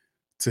in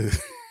to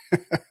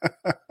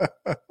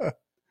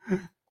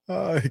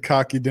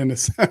cocky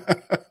Dennis.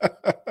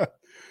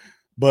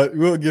 But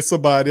we'll get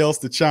somebody else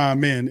to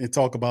chime in and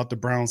talk about the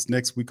Browns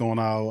next week on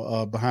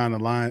our behind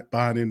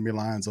enemy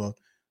lines or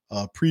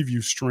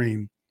preview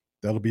stream.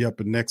 That'll be up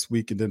in next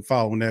week. And then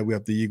following that, we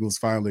have the Eagles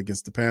finally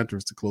against the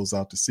Panthers to close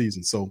out the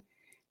season. So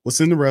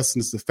what's interesting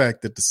is the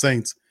fact that the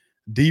Saints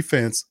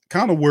defense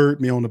kind of worried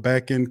me on the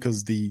back end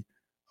because the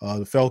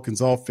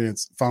Falcons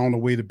offense found a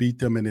way to beat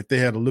them. And if they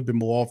had a little bit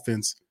more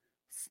offense,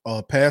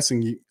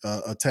 passing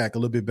attack, a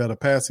little bit better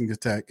passing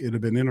attack, it'd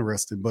have been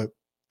interesting. But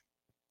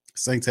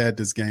Saints had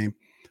this game.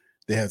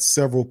 They had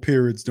several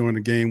periods during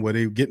the game where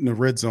they would get in the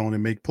red zone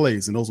and make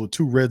plays. And those were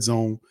 2 red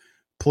zone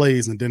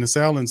plays. And Dennis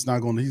Allen's he's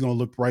going to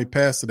look right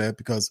past that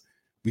because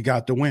we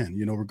got the win,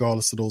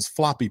 regardless of those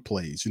floppy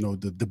plays,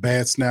 the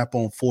bad snap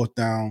on 4th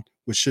down,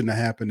 which shouldn't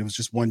have happened. It was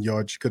just 1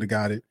 yard. You could have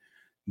got it.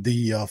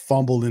 The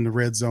fumble in the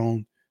red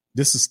zone.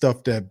 This is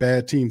stuff that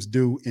bad teams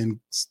do in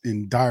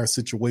dire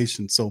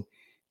situations. So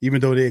even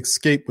though they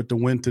escaped with the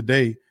win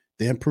today,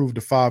 they improved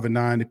to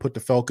 5-9. They put the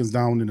Falcons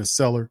down in the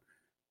cellar.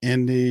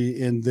 And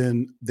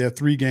then there are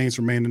 3 games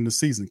remaining in the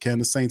season. Can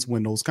the Saints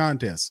win those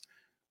contests?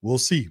 We'll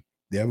see.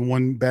 They haven't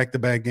won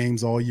back-to-back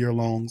games all year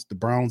long. The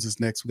Browns is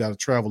next. We got to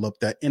travel up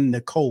there in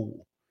the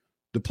cold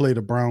to play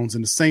the Browns.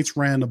 And the Saints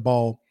ran the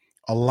ball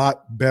a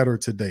lot better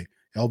today.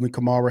 Alvin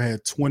Kamara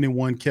had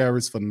 21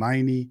 carries for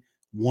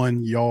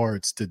 91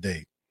 yards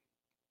today.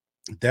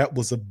 That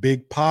was a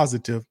big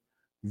positive,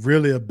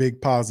 really a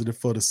big positive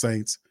for the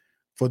Saints,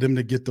 for them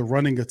to get the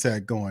running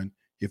attack going.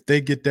 If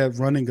they get that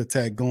running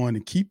attack going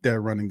and keep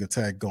that running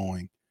attack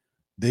going,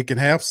 they can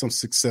have some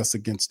success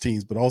against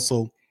teams, but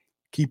also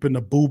keeping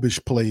the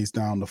boobish plays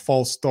down, the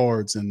false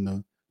starts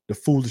and the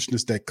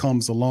foolishness that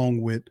comes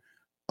along with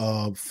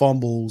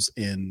fumbles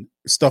and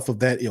stuff of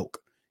that ilk.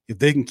 If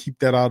they can keep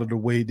that out of the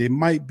way, they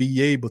might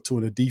be able to,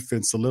 when the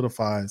defense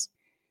solidifies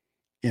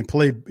and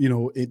play,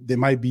 there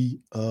might be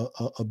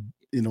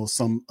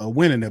some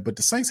win in there. But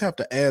the Saints have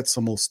to add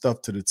some more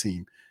stuff to the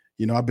team.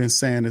 I've been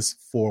saying this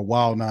for a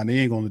while now, and they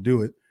ain't going to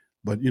do it.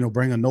 But,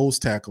 bring a nose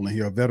tackle in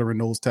here, a veteran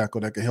nose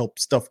tackle that can help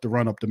stuff to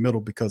run up the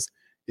middle because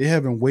they're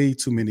having way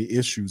too many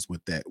issues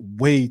with that,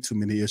 way too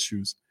many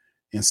issues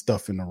and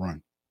stuff in the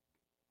run.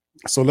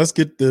 So let's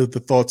get the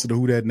thoughts of the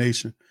Who Dat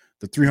Nation.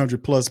 The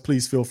 300-plus,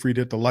 please feel free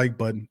to hit the like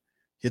button,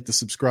 hit the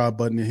subscribe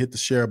button, and hit the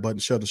share button.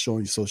 Share the show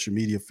on your social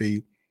media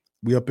feed.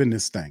 We up in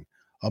this thing.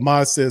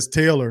 Ahmad says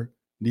Taylor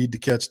need to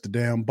catch the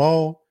damn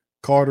ball.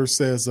 Carter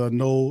says,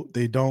 no,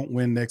 they don't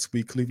win next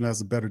week. Cleveland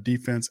has a better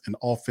defense and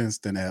offense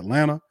than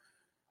Atlanta.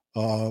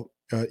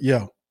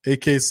 Yeah.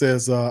 AK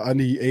says, I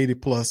need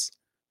 80-plus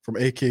from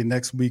AK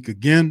next week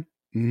again.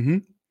 Mm-hmm.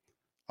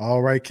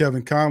 All right.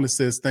 Kevin Conley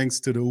says, thanks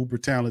to the uber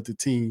talented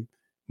team,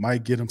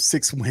 might get him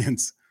 6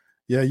 wins.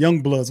 Yeah,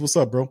 Young Bloods. What's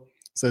up, bro?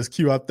 Says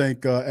Q, I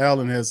think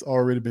Allen has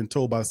already been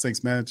told by the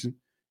Saints management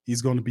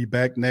he's going to be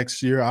back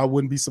next year. I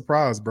wouldn't be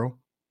surprised, bro.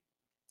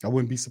 I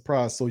wouldn't be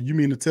surprised. So you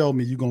mean to tell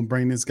me you're going to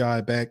bring this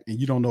guy back and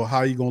you don't know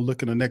how you're going to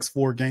look in the next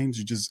 4 games?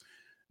 You just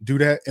do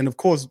that. And, of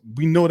course,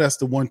 we know that's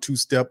the 1-2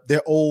 step.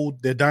 They're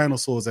old. They're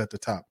dinosaurs at the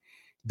top.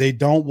 They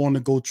don't want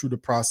to go through the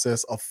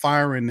process of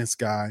firing this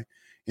guy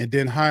and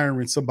then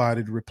hiring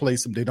somebody to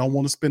replace him. They don't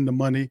want to spend the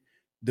money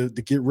to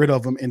get rid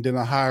of him and then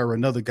hire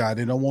another guy.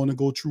 They don't want to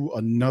go through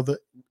another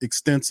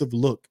extensive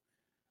look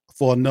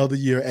for another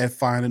year at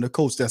finding a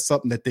coach. That's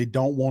something that they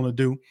don't want to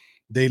do.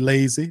 They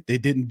lazy. They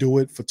didn't do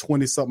it for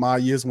 20-something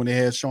odd years when they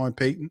had Sean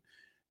Payton.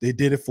 They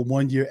did it for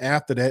 1 year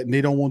after that, and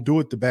they don't want to do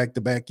it the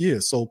back-to-back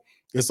years. So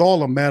It's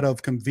all a matter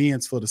of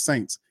convenience for the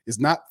Saints. It's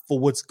not for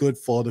what's good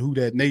for the Who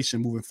Dat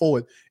Nation moving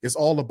forward. It's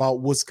all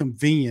about what's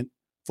convenient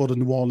for the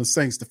New Orleans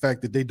Saints. The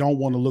fact that they don't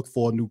want to look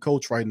for a new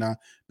coach right now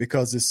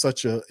because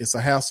it's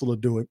a hassle to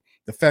do it.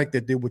 The fact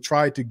that they would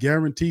try to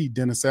guarantee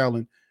Dennis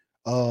Allen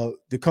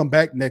to come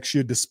back next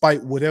year,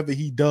 despite whatever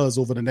he does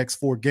over the next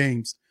 4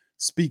 games,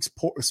 speaks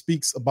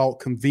about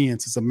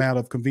convenience. It's a matter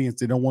of convenience.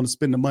 They don't want to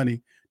spend the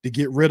money to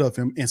get rid of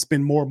him and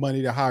spend more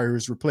money to hire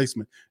his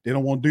replacement. They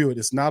don't want to do it.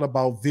 It's not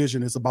about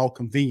vision. It's about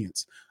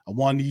convenience. I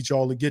want to need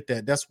y'all to get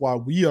that. That's why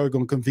we are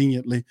going to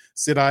conveniently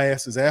sit our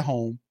asses at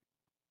home,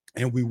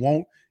 and we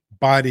won't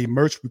buy the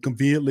merch. We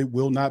conveniently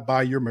will not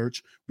buy your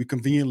merch. We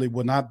conveniently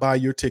will not buy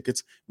your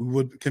tickets. We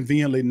would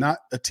conveniently not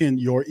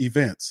attend your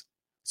events.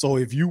 So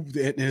and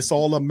it's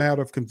all a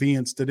matter of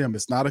convenience to them.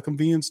 It's not a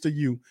convenience to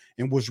you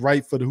and what's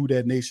right for the Who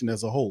Dat Nation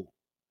as a whole.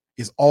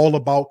 It's all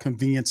about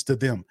convenience to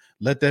them.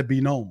 Let that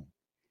be known.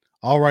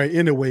 All right.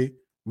 Anyway,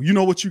 you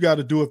know what you got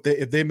to do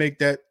if they make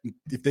that,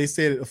 if they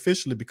said it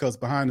officially, because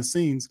behind the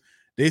scenes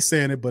they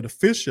saying it, but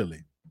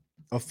officially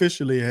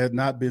it had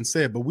not been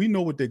said. But we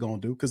know what they're gonna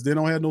do because they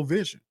don't have no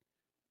vision.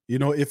 You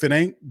know, if it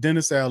ain't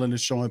Dennis Allen,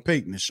 it's Sean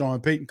Payton. It's Sean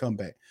Payton come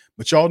back.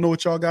 But y'all know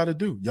what y'all got to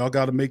do. Y'all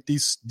got to make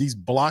these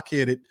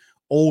blockheaded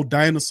old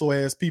dinosaur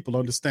ass people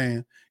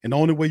understand. And the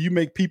only way you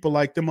make people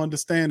like them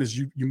understand is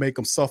you make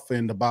them suffer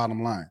in the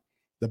bottom line.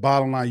 The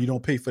bottom line, you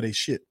don't pay for their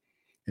shit.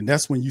 And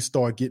that's when you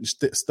start getting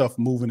stuff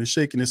moving and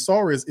shaking. It's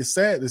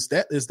sad.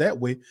 It's that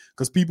way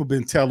because people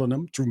been telling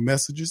them through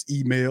messages,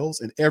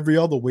 emails, and every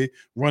other way,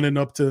 running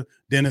up to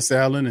Dennis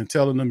Allen and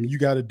telling them you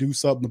got to do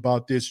something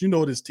about this. You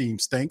know this team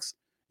stinks.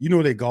 You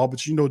know they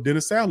garbage. You know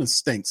Dennis Allen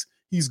stinks.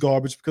 He's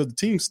garbage because the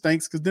team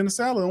stinks because Dennis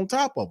Allen on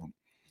top of them.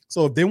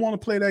 So if they want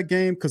to play that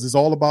game because it's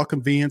all about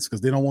convenience because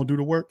they don't want to do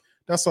the work,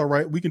 that's all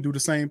right. We can do the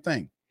same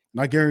thing.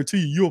 And I guarantee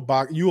you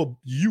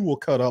will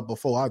cut up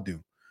before I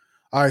do.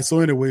 All right, so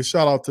anyway,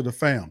 shout out to the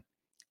fam.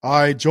 All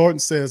right, Jordan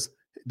says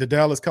the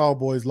Dallas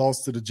Cowboys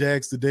lost to the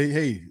Jags today.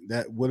 Hey,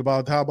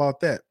 how about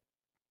that?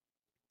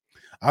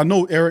 I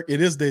know, Eric,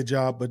 it is their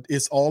job, but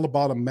it's all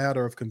about a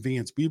matter of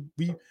convenience.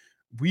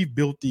 We've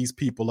built these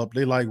people up.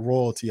 They like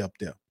royalty up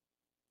there,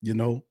 you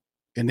know,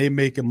 and they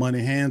making money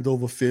hand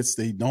over fist.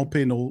 They don't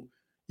pay no,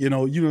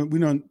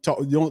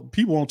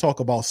 people don't talk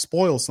about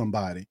spoil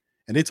somebody.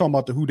 And they talking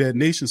about the Who Dat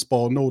Nation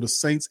spoil. No, the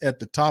Saints at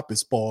the top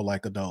is spoiled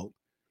like a dog.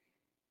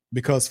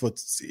 Because for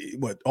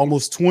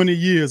almost 20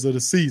 years of the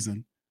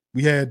season,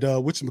 we had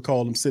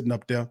whatchamacallit sitting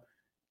up there,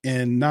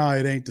 and now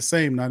it ain't the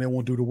same. Now they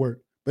won't do the work.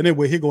 But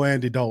anyway, here go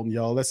Andy Dalton,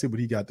 y'all. Let's see what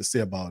he got to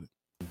say about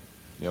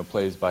it.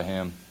 Plays by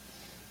him,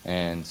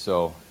 and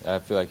so I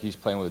feel like he's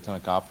playing with a ton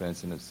of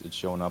confidence, and it's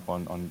showing up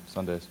on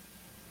Sundays.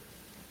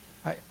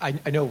 I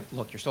know.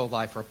 Look, you're still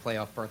alive for a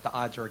playoff berth. The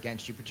odds are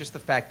against you, but just the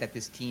fact that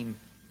this team,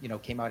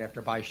 came out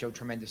after a bye, showed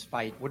tremendous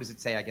fight. What does it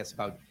say, I guess,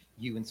 about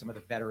you and some of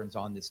the veterans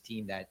on this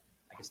team that?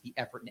 I guess the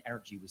effort and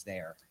energy was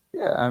there.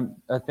 Yeah,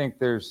 I think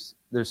there's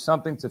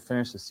something to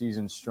finish the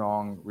season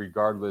strong,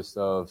 regardless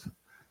of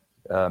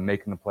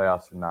making the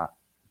playoffs or not.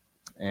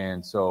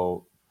 And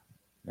so,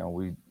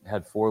 we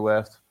had 4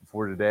 left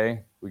before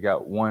today. We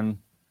got one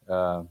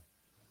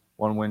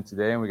win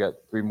today, and we got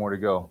 3 more to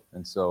go.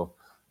 And so,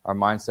 our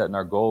mindset and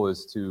our goal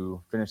is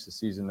to finish the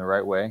season the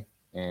right way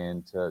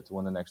and to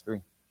win the next 3.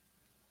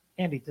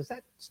 Andy,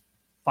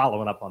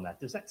 following up on that,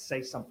 does that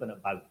say something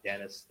about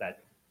Dennis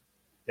that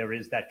there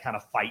is that kind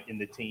of fight in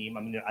the team? I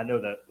mean, I know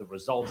that the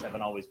results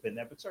haven't always been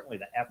there, but certainly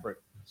the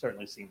effort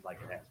certainly seems like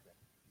it has been.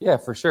 Yeah,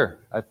 for sure.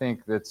 I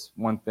think that's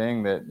one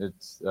thing that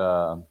it's,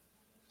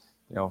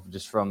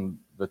 just from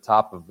the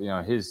top of,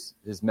 his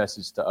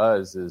message to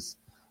us is,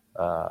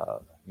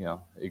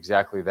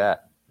 exactly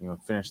that.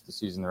 Finish the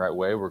season the right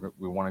way.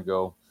 We want to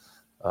go,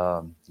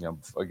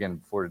 again,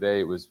 before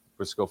today,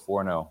 let's go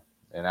 4-0.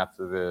 And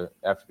after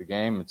the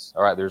game, it's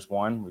all right, there's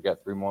 1. We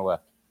got 3 more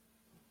left.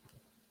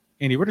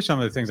 Andy, what are some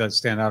of the things that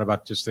stand out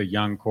about just the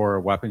young core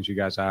of weapons you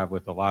guys have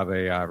with Olave,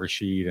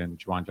 Rashid, and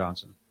Juwan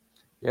Johnson?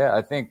 Yeah,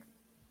 I think,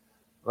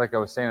 like I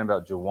was saying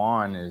about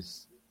Juwan,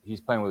 is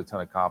he's playing with a ton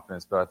of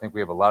confidence, but I think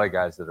we have a lot of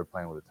guys that are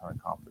playing with a ton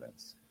of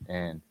confidence.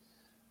 And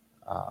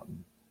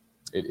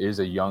it is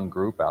a young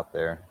group out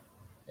there.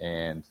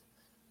 And,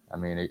 I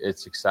mean,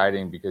 it's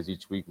exciting because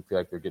each week we feel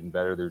like they're getting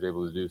better. They're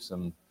able to do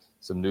some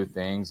new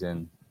things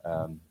and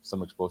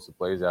some explosive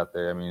plays out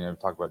there. I mean, I've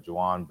talked about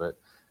Juwan, but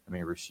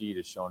Rashid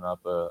has shown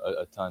up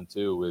a ton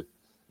too with,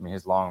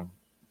 his long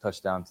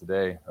touchdown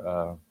today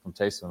from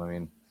Taysom. I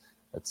mean,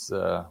 that's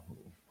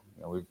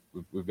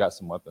we've got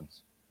some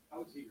weapons. How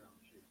was he on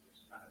Rashid?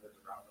 Just kind of as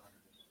a route runner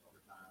over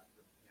time.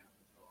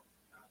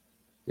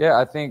 Yeah,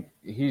 I think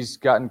he's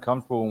gotten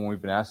comfortable when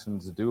we've been asking him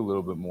to do a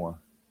little bit more,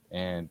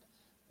 and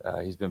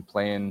he's been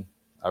playing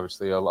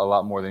obviously a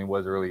lot more than he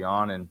was early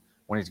on. And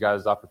when he's got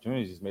his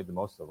opportunities, he's made the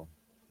most of them.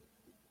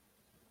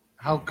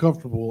 How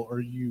comfortable are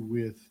you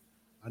with?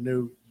 I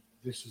know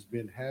this has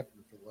been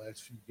happening for the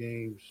last few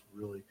games,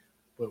 really,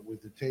 but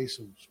with the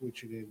Taysom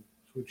switching in,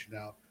 switching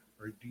out,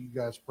 or do you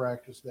guys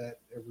practice that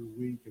every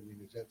week? I mean,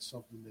 is that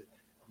something that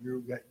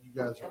you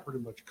guys are pretty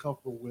much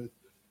comfortable with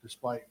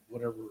despite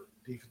whatever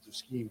defensive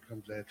scheme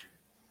comes at you.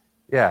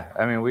 Yeah,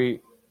 I mean,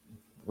 we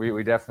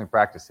definitely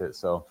practice it.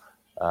 So,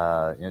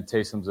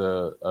 Taysom's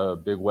a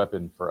big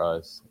weapon for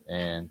us,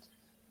 and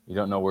you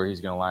don't know where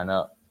he's going to line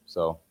up.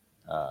 So,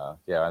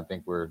 I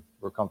think we're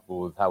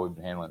comfortable with how we've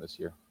been handling it this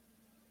year.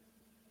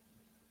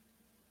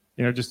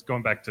 Just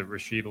going back to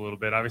Rashid a little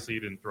bit, obviously you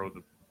didn't throw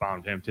the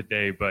bomb to him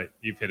today, but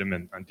you've hit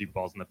him on deep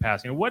balls in the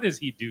past. What does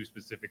he do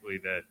specifically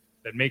that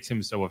makes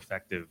him so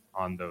effective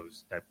on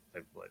those type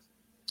of plays?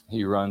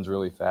 He runs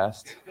really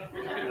fast.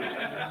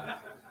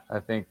 I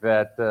think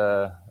that,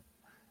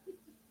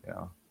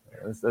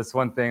 that's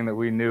one thing that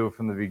we knew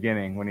from the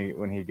beginning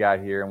when he got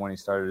here and when he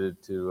started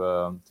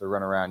to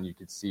run around. You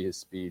could see his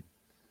speed,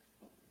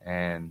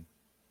 and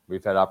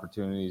we've had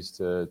opportunities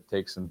to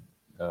take some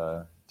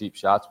deep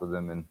shots with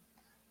him, and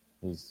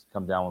he's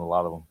come down with a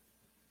lot of them.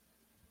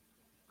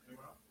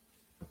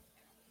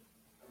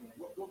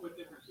 What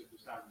difference is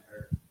this having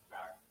Eric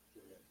back to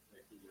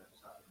make you guys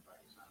stop him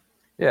back this time?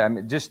 Yeah, I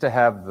mean, just to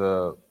have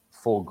the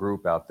full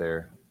group out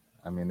there.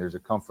 I mean, there's a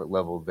comfort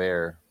level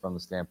there from the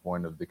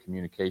standpoint of the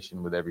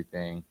communication with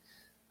everything,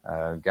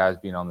 guys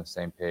being on the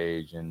same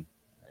page, and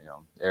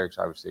Eric's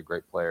obviously a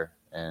great player,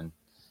 and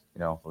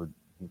with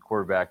the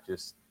quarterback,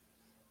 just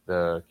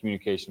the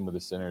communication with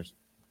the center's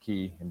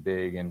key and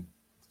big, and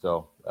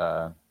so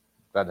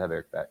glad to have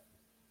Eric back.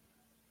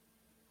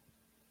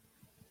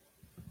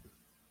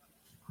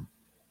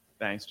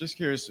 Thanks. Just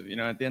curious, at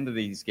the end of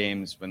these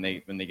games, when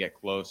they get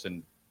close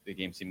and the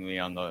game seemingly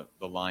on the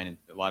line in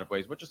a lot of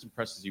ways, what just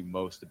impresses you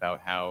most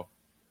about how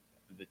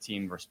the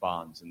team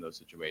responds in those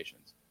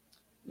situations?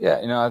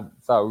 Yeah, I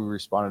thought we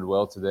responded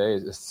well today.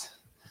 It's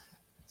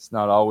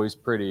not always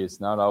pretty. It's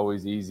not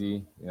always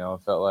easy. It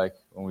felt like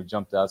when we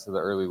jumped out to the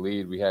early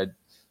lead, we had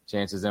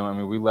chances. And I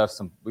mean, we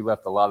left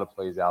a lot of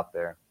plays out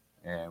there,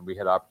 and we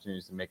had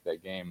opportunities to make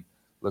that game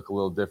look a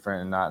little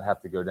different and not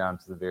have to go down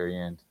to the very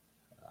end.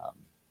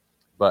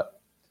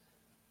 But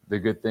the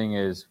good thing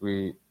is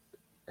we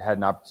had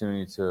an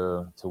opportunity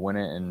to win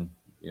it, and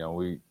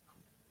we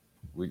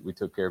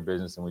took care of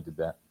business, and we did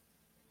that.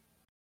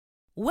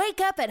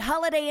 Wake up at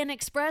Holiday Inn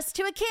Express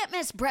to a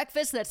can't-miss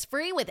breakfast that's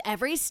free with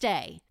every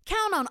stay.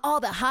 Count on all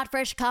the hot,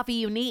 fresh coffee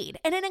you need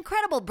and an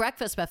incredible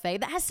breakfast buffet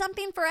that has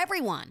something for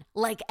everyone,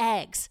 like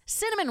eggs,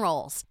 cinnamon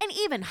rolls, and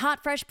even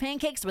hot, fresh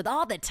pancakes with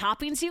all the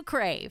toppings you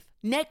crave.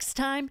 Next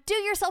time, do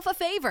yourself a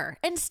favor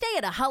and stay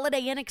at a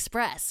Holiday Inn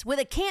Express with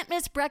a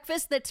can't-miss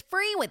breakfast that's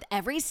free with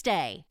every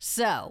stay.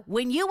 So,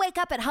 when you wake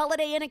up at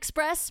Holiday Inn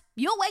Express,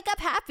 you'll wake up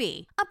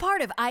happy. A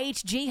part of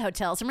IHG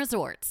Hotels and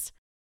Resorts.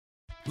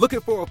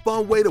 Looking for a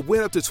fun way to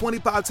win up to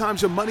 25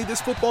 times your money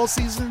this football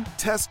season?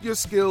 Test your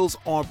skills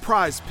on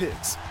Prize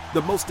Picks,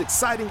 the most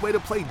exciting way to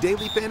play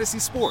daily fantasy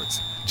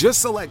sports.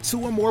 Just select 2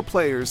 or more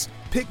players,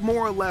 pick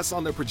more or less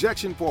on their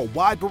projection for a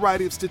wide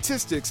variety of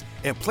statistics,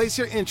 and place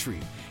your entry.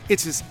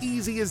 It's as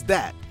easy as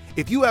that.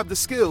 If you have the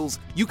skills,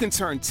 you can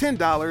turn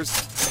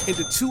 $10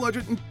 into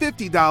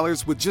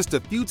 $250 with just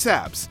a few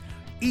taps.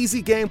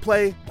 Easy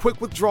gameplay, quick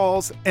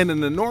withdrawals, and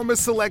an enormous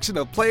selection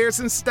of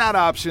players and stat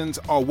options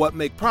are what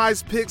make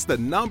Prize Picks the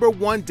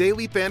 #1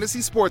 daily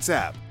fantasy sports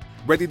app.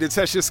 Ready to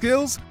test your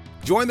skills?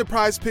 Join the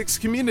Prize Picks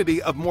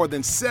community of more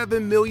than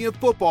 7 million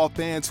football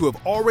fans who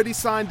have already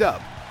signed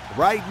up.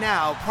 Right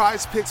now,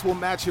 Prize Picks will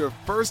match your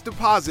first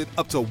deposit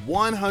up to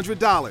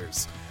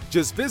 $100.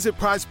 Just visit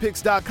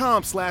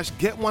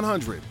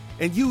prizepicks.com/get100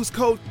 and use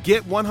code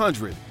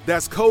GET100.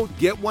 That's code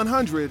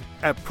GET100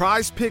 at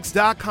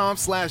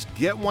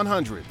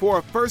prizepicks.com/get100 for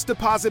a first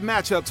deposit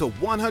match up to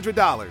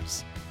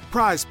 $100.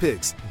 Prize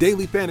Picks,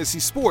 daily fantasy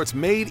sports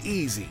made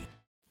easy.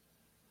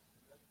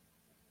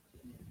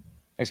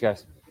 Thanks,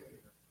 guys.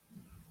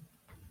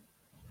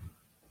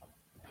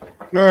 All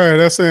right,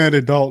 that's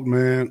Andy Dalton,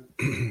 man.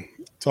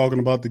 Talking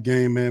about the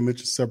game, man.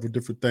 Mentioned several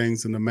different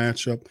things in the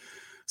matchup.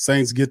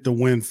 Saints get the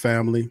win,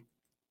 family,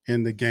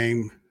 in the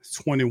game.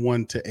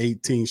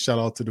 21-18. Shout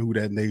out to the Who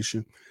Dat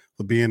Nation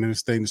for being in the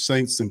state. The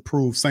Saints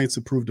improved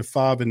to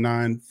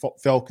 5-9.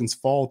 Falcons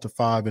fall to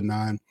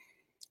 5-9.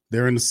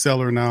 They're in the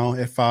cellar now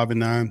at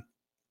 5-9.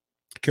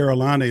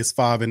 Carolina is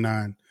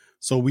 5-9.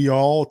 So we are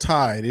all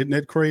tied. Isn't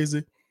that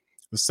crazy?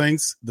 The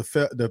Saints,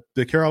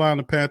 the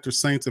Carolina Panthers,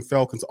 Saints, and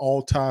Falcons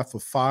all tied for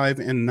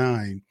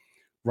 5-9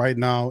 right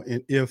now.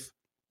 And if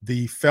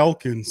the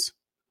Falcons,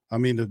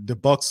 the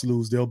Bucks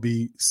lose, they'll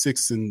be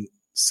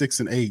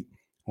 6-8.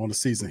 On the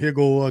season. Here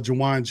go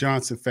Juwan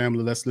Johnson,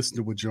 family. Let's listen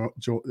to what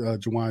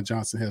Juwan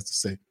Johnson has to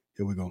say.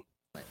 Here we go.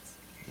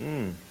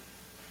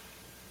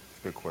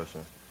 Good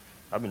question.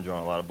 I've been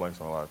drawing a lot of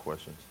blanks on a lot of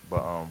questions,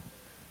 but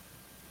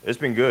it's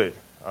been good.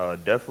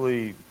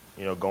 Definitely,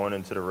 going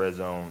into the red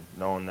zone,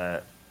 knowing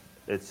that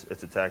it's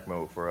attack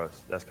mode for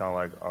us. That's kind of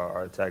like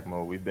our attack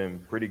mode. We've been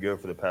pretty good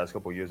for the past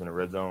couple of years in the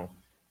red zone,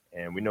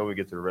 and we know we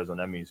get to the red zone,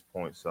 that means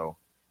points. So,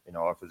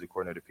 our offensive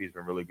coordinator Pete's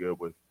been really good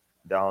with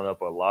dialing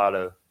up a lot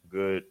of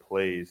good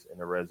plays in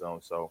the red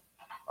zone. So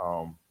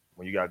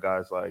when you got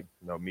guys like,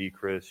 me,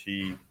 Chris,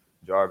 Sheed,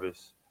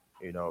 Jarvis,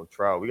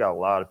 Trout, we got a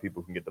lot of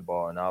people who can get the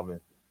ball, and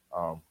Alvin,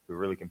 who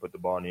really can put the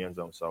ball in the end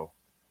zone. So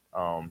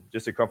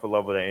just the comfort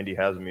level that Andy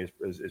has with me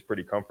is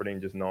pretty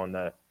comforting. Just knowing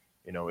that,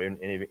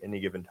 in any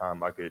given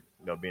time I could,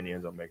 be in the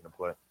end zone making a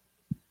play.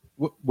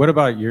 What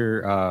about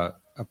your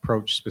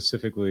approach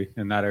specifically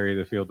in that area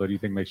of the field? What do you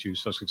think makes you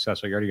so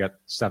successful? You already got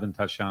 7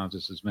 touchdowns,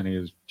 just as many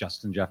as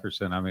Justin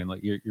Jefferson. I mean,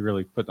 like you're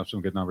really putting up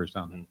some good numbers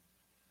down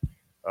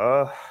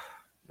there.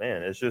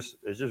 Man, it's just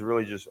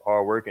really just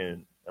hard work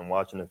and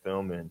watching the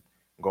film and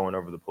going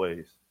over the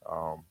plays.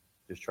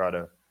 Just try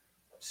to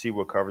see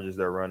what coverages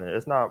they're running.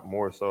 It's not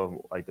more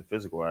so like the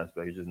physical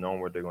aspect. It's just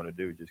knowing what they're going to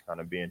do, just kind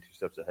of being 2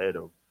 steps ahead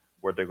of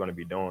what they're going to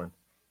be doing.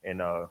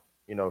 And,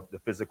 the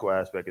physical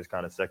aspect is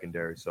kind of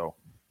secondary. So,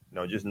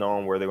 just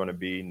knowing where they're going to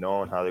be,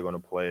 knowing how they're going to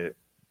play it,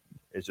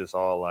 it's just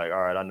all like, all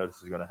right, I know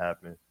this is going to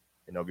happen.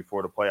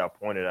 Before the play, I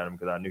pointed at him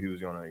because I knew he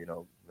was going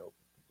to,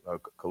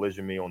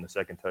 collision me on the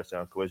second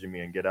touchdown, collision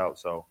me and get out.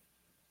 So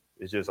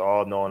it's just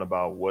all knowing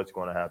about what's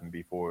going to happen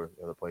before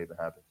the play even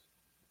happens.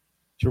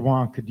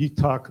 Juwan, could you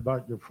talk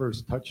about your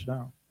first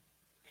touchdown?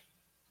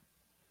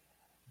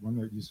 One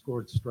that you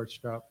scored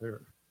stretched out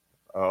there.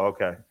 Oh,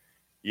 okay.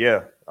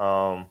 Yeah.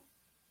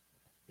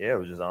 It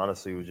was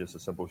just a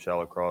simple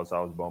shallow cross. I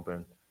was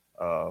bumping,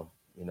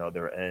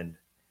 their end,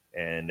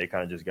 and they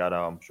kind of just got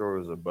out. I'm sure it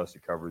was a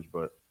busted coverage,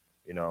 but,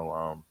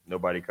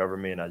 nobody covered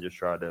me, and as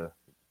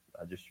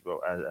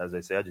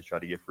they say, I just try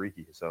to get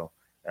freaky. So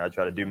I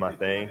try to do my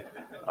thing.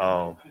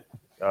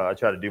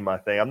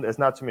 It's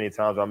not too many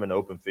times I'm in the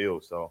open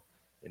field, so,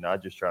 I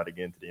just try to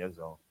get into the end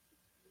zone.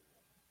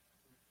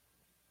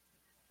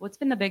 What's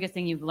been the biggest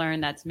thing you've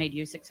learned that's made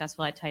you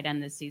successful at tight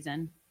end this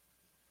season?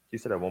 You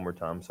said that one more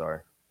time. Sorry.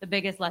 The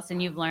biggest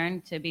lesson you've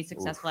learned to be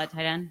successful at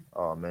tight end?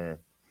 Oh, man.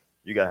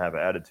 You got to have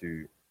an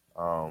attitude.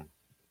 To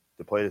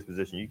play this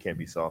position, you can't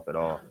be soft at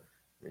all.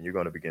 I mean, you're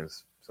going up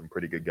against some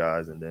pretty good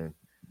guys. And then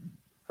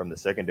from the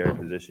secondary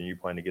position, you're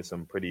playing to get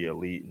some pretty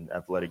elite and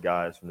athletic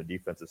guys from the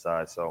defensive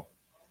side. So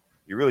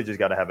you really just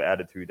got to have an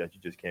attitude that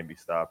you just can't be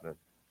stopped. And,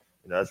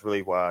 that's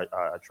really why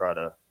I try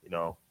to,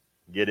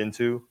 get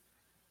into.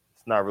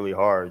 It's not really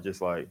hard.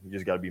 Just like you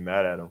just got to be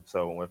mad at them.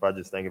 So if I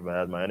just think of it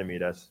as my enemy,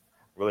 that's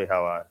really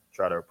how I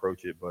try to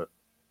approach it. But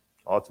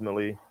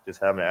ultimately,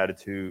 just having an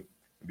attitude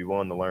and be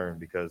willing to learn,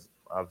 because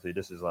obviously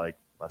this is like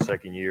my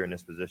second year in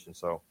this position.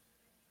 So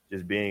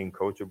just being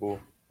coachable.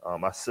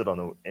 I still don't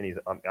know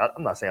anything.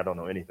 I'm not saying I don't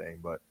know anything,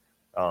 but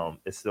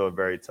it's still a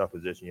very tough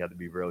position. You have to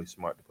be really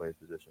smart to play this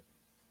position.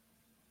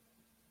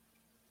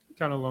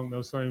 Kind of along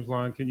those same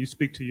lines, can you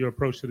speak to your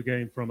approach to the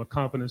game from a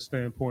confidence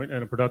standpoint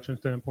and a production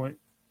standpoint?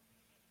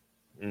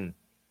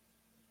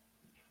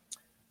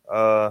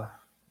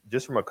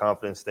 Just from a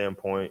confidence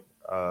standpoint,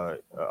 a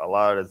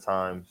lot of the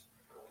times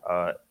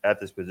at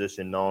this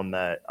position, knowing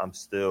that I'm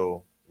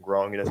still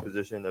growing in this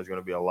position, there's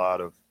going to be a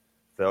lot of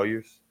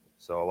failures.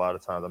 So a lot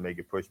of times I may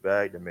get pushed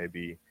back. There may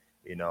be,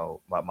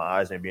 my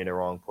eyes may be in the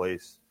wrong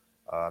place.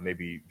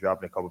 Maybe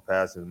dropping a couple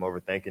passes, I'm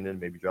overthinking it.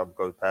 Maybe dropping a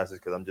couple passes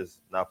because I'm just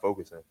not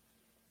focusing.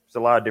 There's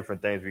a lot of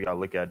different things we got to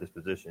look at this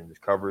position. There's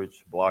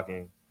coverage,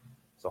 blocking.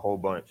 It's a whole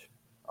bunch.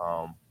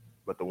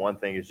 But the one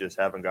thing is just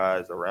having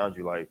guys around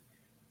you like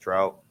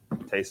Trout,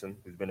 Taysom,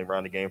 who's been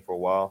around the game for a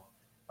while,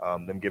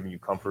 them giving you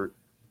comfort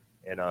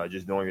and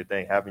just doing your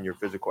thing. Having your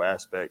physical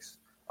aspects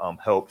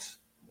helps,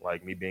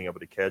 like me being able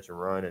to catch and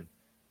run and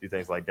do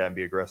things like that and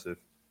be aggressive,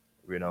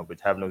 but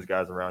having those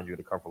guys around you at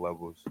the comfort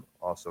level is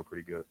also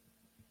pretty good.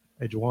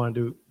 Hey, Juwan,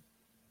 do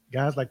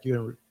guys like you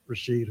and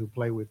Rashid who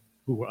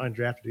were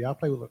undrafted, do y'all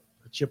play with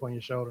a chip on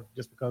your shoulder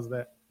just because of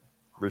that?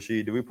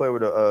 Rashid, do we play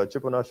with a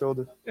chip on our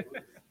shoulder?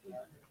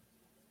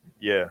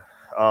 Yeah.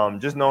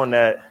 Just knowing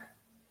that,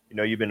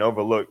 you've been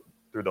overlooked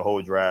through the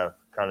whole draft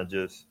kind of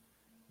just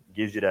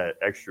gives you that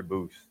extra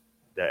boost,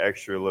 that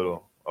extra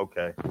little,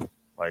 okay,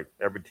 like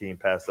every team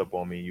passed up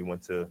on me. You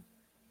went to,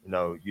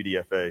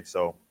 UDFA.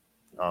 So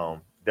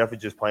definitely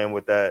just playing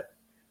with that,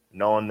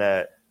 knowing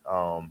that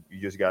you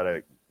just got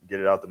to get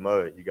it out the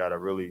mud. You got to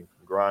really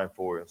grind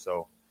for it.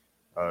 So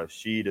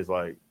Sheed is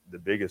like the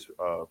biggest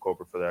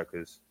culprit for that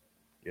because,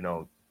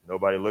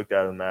 nobody looked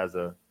at him as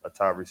a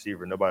top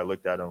receiver. Nobody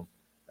looked at him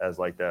as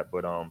like that.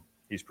 But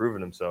he's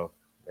proven himself.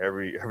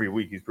 Every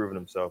week he's proven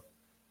himself.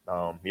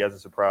 He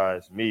hasn't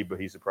surprised me, but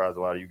he surprised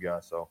a lot of you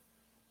guys. So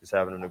just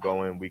having him to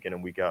go in and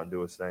week out and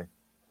do his thing.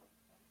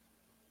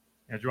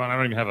 Yeah, Juwan, I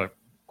don't even have a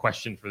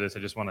question for this. I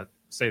just want to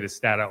say this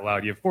stat out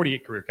loud. You have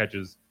 48 career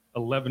catches.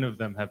 11 of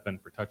them have been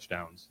for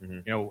touchdowns.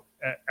 Mm-hmm.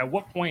 At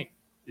what point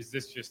is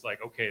this just like,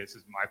 okay, this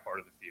is my part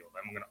of the field.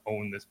 I'm going to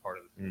own this part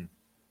of the field.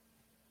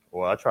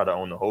 Well, I try to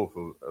own the whole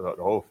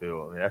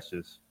field. I mean, that's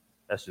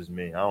just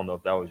me. I don't know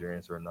if that was your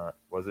answer or not.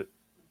 Was it?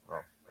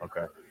 Oh,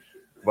 okay.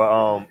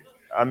 But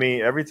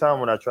every time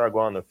when I try to go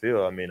on the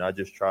field, I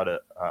just try to.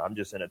 I'm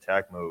just in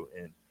attack mode,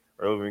 and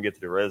early when we get to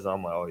the red zone,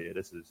 I'm like, oh yeah,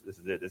 this is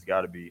it. This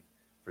got to be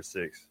for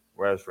 6.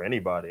 Whereas for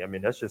anybody,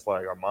 that's just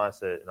like our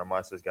mindset, and our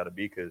mindset's got to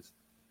be because,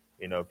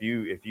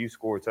 if you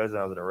score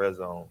touchdowns in the red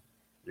zone,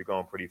 you're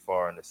going pretty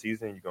far in the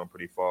season. You're going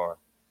pretty far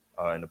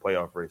in the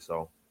playoff race.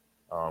 So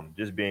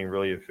just being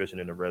really efficient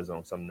in the red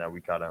zone, something that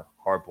we kind of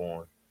harp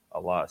on a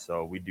lot.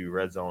 So we do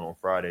red zone on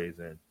Fridays,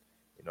 and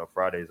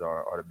Fridays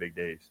are the big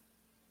days.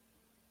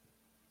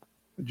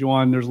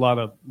 Juwan, there's a lot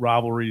of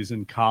rivalries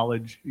in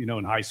college. You know,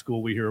 in high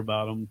school we hear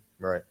about them.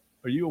 Right.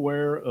 Are you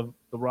aware of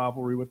the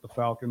rivalry with the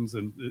Falcons,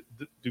 and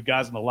do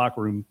guys in the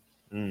locker room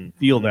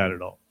feel that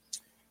at all?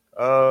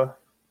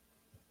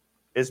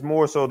 It's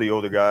more so the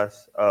older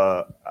guys.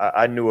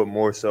 I knew it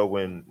more so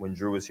when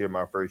Drew was here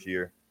my first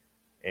year,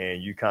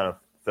 and you kind of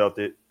felt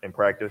it in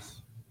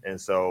practice. And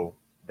so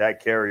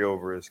that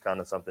carryover is kind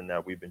of something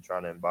that we've been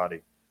trying to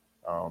embody,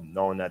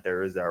 knowing that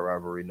there is that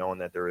rivalry, knowing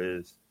that there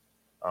is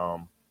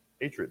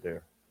hatred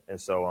there. And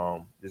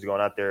so just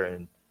going out there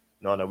and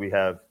knowing that we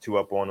have 2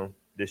 up on them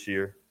this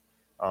year,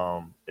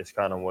 it's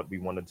kind of what we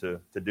wanted to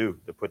do,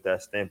 to put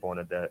that stamp on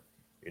it that,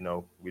 you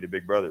know, we the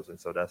big brothers. And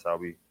so that's how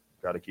we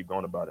got to keep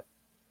going about it.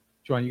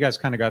 Juwan, you guys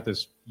kind of got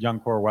this young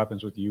core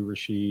weapons with you,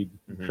 Rashid,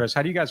 Chris.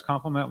 How do you guys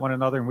complement one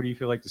another, and what do you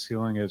feel like the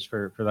ceiling is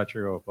for that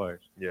trio of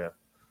players? Yeah.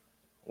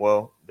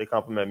 Well, they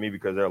compliment me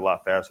because they're a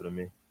lot faster than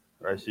me.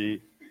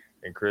 Rashid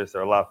and Chris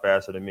are a lot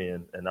faster than me,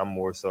 and I'm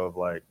more so of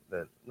like,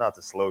 not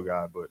the slow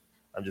guy, but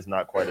I'm just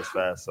not quite as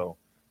fast. So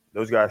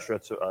those guys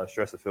stretch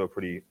the field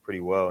pretty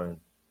well, and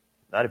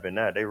not even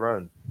that, they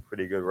run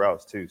pretty good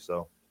routes too.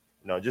 So,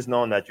 you know, just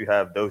knowing that you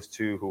have those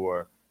two who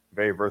are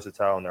very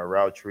versatile in their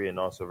route tree and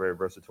also very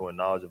versatile in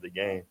knowledge of the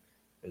game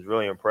is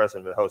really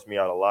impressive. It helps me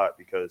out a lot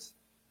because,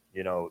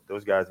 you know,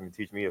 those guys can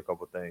teach me a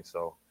couple things.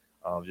 So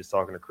just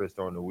talking to Chris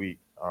during the week,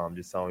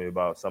 just telling me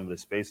about some of the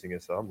spacing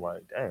and stuff. I'm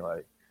like, dang,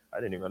 like I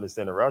didn't even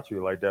understand the route tree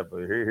like that, but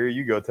here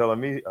you go telling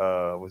me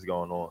what's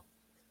going on.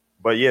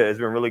 But yeah, it's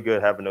been really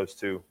good having those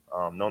two,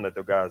 knowing that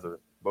those guys are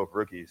both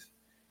rookies.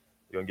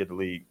 You're gonna get the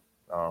league.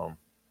 You're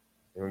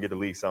gonna get the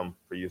league some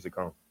for years to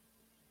come.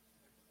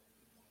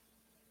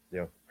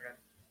 Yeah.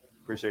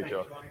 Appreciate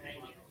y'all.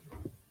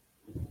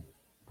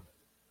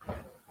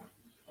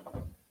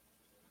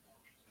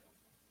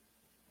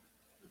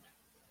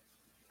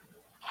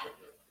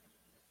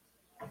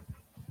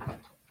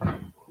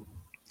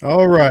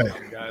 All right.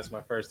 Guys,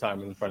 my first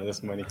time in front of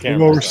this many We'll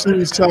cameras. go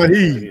Rashid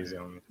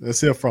Shaheed. Let's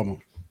hear from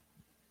him.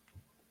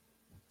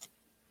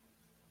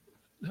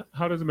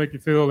 How does it make you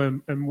feel,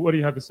 and what do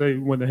you have to say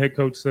when the head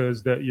coach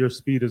says that your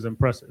speed is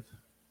impressive?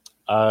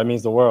 It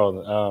means the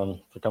world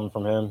for coming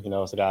from him. You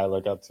know, it's a guy I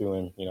look up to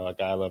and, you know, a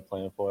guy I love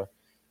playing for.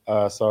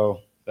 So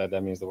that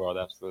means the world,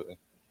 absolutely.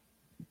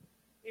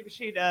 Hey,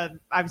 Rashid,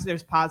 obviously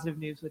there's positive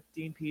news with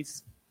Dean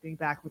Pease being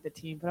back with the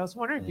team, but I was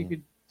wondering if you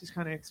could just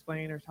kind of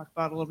explain or talk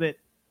about a little bit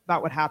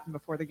about what happened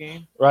before the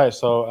game. Right.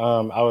 So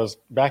I was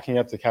backing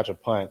up to catch a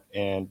punt,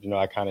 and, you know,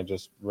 I kind of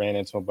just ran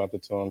into him, bumped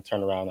into him,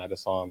 turned around, and I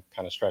just saw him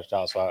kind of stretched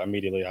out. So I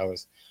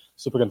was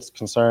super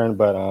concerned,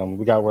 but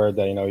we got word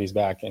that, you know, he's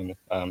back, and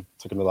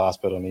took him to the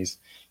hospital, and he's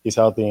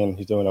healthy and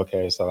he's doing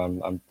okay. So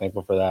I'm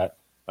thankful for that.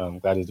 I'm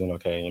glad he's doing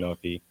okay. You know, if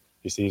he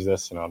sees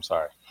this, you know, I'm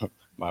sorry.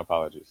 My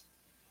apologies.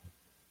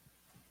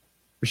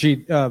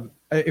 Rashid,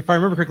 if I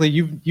remember correctly,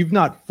 you've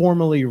not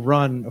formally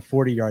run a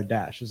 40-yard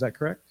dash. Is that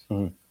correct?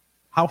 Mm-hmm.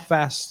 How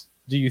fast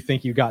do you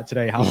think you got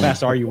today? How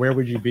fast are you? Where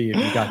would you be if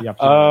you got the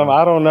opportunity?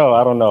 I don't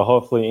know.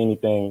 Hopefully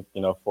anything,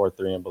 you know,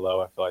 4.3 and below.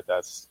 I feel like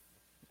that's,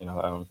 you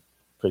know,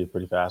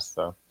 pretty fast.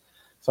 So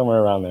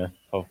somewhere around there,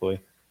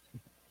 hopefully.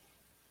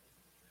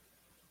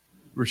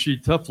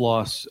 Rashid, tough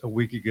loss a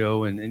week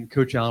ago, and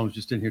Coach Allen was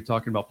just in here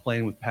talking about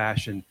playing with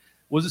passion.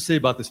 What does it say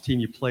about this team?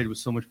 You played with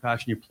so much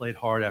passion. You played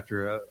hard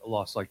after a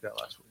loss like that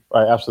last week.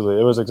 Right, absolutely.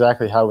 It was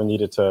exactly how we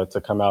needed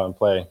to come out and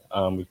play.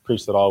 We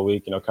preached it all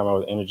week, you know, come out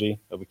with energy,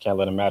 but we can't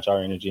let them match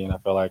our energy. And I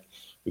feel like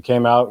we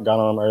came out, got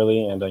on them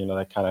early, and, you know,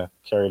 that kind of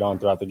carried on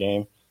throughout the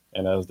game.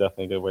 And that was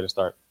definitely a good way to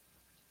start.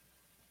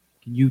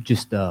 Can you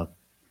just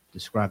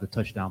describe the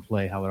touchdown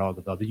play, how it all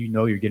developed? Did you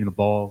know you're getting the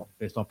ball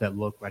based off that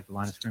look, like the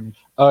line of scrimmage?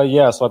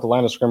 Yeah, so at the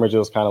line of scrimmage, it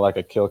was kind of like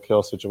a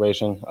kill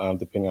situation,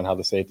 depending on how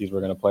the safeties were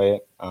going to play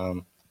it.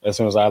 As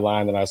soon as I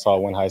lined and I saw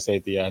one high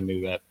safety, I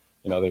knew that,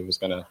 you know, he was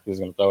gonna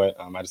throw it.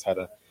 I just had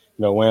to, you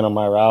know, win on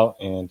my route,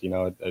 and, you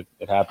know,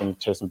 it happened.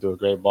 Chased him through a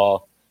great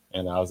ball,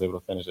 and I was able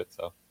to finish it.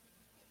 So,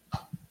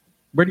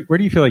 where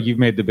do you feel like you've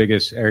made the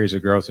biggest areas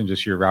of growth in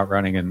just your route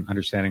running and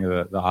understanding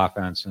of the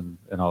offense and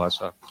all that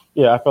stuff?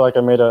 Yeah, I feel like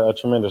I made a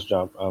tremendous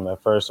jump.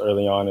 At first,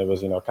 early on, it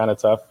was, you know, kind of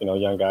tough. You know,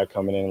 young guy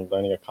coming in,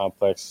 learning a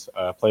complex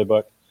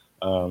playbook.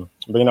 But,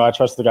 you know, I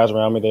trust the guys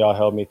around me. They all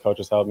helped me.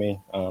 Coaches helped me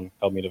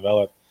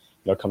develop.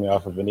 You know, coming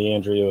off of a knee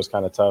injury, it was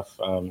kind of tough,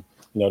 you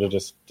know, to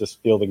just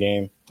feel the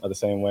game the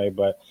same way.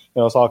 But,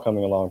 you know, it's all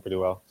coming along pretty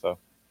well. So,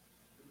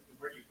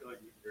 where do you feel like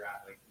you're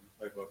at, like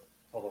playbook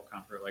total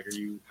comfort? Like, are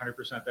you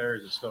 100% there?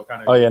 Is it still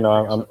kind of? Oh yeah,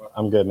 no,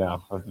 I'm good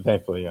now.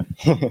 Thankfully,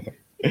 yeah.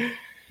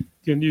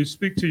 Can you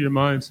speak to your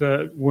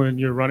mindset when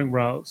you're running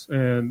routes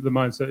and the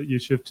mindset you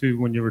shift to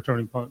when you're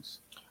returning punts?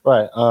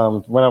 Right.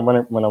 When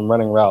I'm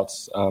running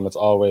routes, it's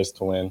always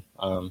to win.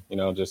 You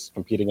know, just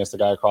compete against the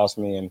guy across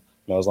me, and,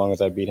 you know, as long as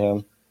I beat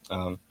him,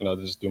 you know,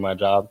 to just do my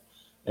job.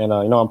 And,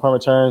 you know, on punt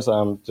returns,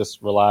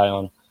 just rely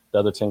on the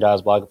other 10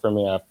 guys blocking for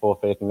me. I have full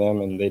faith in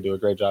them, and they do a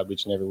great job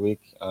each and every week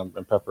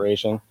in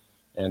preparation.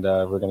 And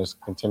we're going to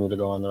continue to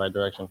go in the right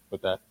direction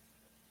with that.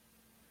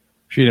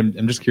 Rashid,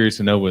 I'm just curious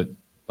to know what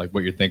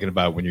you're thinking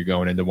about when you're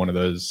going into one of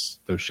those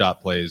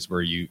shot plays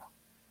where you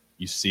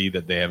you see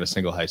that they have a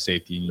single high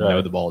safety, and you Right.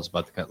 know the ball is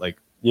about to cut. Like,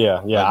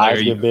 Yeah. like, Eyes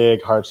are get you-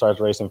 big, heart starts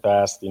racing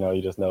fast.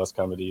 You just know it's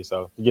coming to you.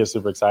 So you get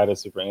super excited,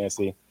 super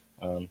antsy.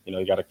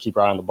 You got to keep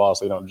your eye on the ball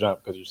so you don't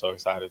jump because you're so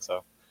excited.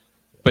 So,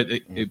 But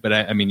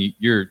I mean,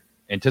 you're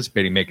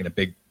anticipating making a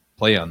big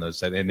play on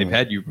those, and they've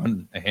had you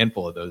run a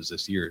handful of those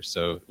this year.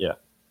 So yeah,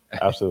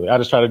 absolutely. I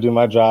just try to do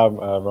my job,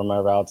 run my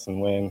routes,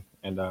 and win.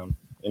 And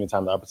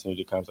anytime the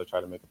opportunity comes, I try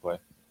to make a play.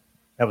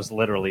 That was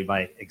literally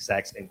my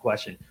exact same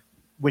question.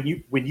 When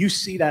you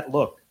see that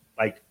look,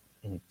 like,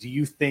 do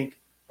you think,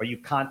 are you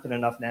confident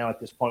enough now at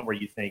this point where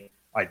you think,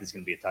 all right, this is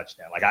going to be a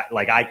touchdown?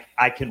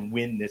 I can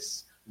win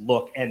this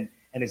look. And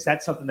is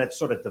that something that's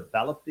sort of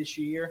developed this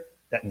year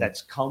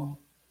that's come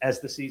as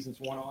the season's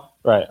went on?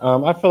 Right.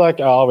 I feel like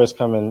I always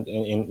come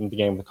in the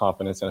game with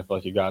confidence, and I feel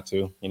like you got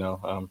to,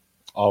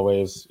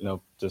 always,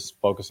 just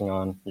focusing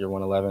on your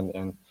 111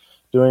 and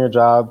doing your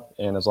job.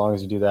 And as long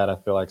as you do that, I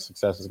feel like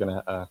success is going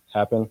to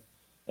happen.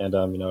 And,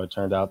 it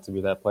turned out to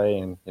be that play.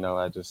 And,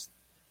 I just,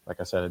 like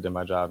I said, I did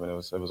my job, and it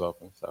was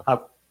open. So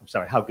I'm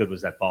sorry, how good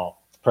was that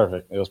ball?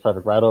 Perfect. It was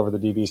perfect. Right over the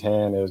DB's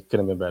hand.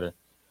 Couldn't have been better.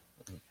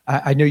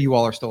 I know you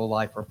all are still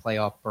alive for a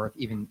playoff berth,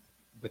 even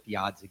with the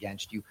odds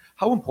against you.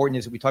 How important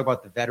is it? We talk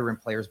about the veteran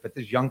players, but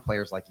there's young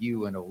players like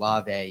you and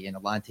Olave and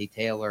Alante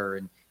Taylor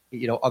and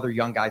other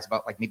young guys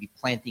about like maybe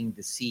planting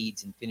the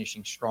seeds and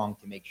finishing strong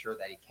to make sure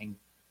that it can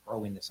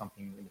grow into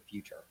something in the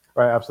future.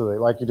 Right, absolutely.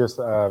 Like you just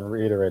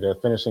reiterated,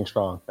 finishing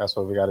strong. That's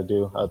what we got to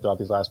do throughout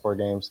these last 4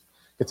 games.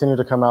 Continue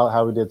to come out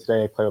how we did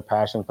today, play with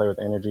passion, play with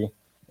energy,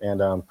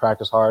 and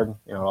practice hard.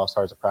 It all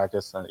starts at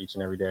practice each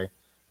and every day,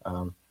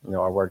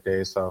 our work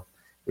days. So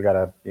we got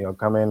to,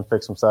 come in,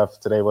 fix some stuff.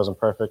 Today wasn't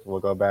perfect. We'll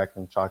go back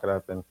and chalk it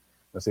up and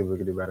let's see what we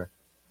can do better.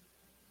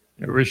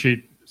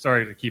 Rashid,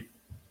 sorry to keep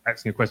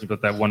asking a question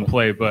about that one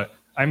play, but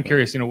I'm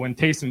curious, when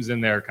Taysom's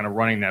in there kind of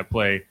running that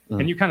play,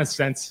 can you kind of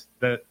sense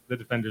that the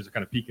defenders are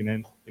kind of peeking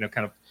in,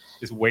 kind of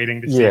just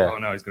waiting to see, oh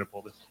no, he's going to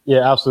pull this?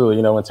 Yeah,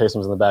 absolutely. When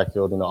Taysom's in the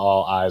backfield,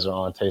 all eyes are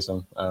on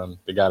Taysom.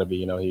 They got to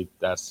be,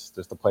 that's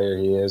just the player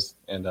he is.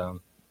 And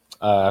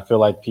I feel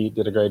like Pete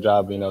did a great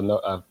job,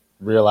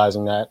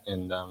 realizing that.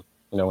 And,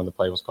 when the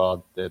play was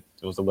called, it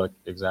was the look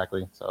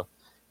exactly. So it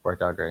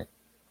worked out great.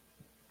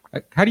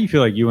 How do you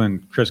feel like you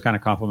and Chris kind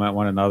of complement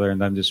one another, and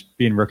then just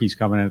being rookies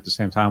coming in at the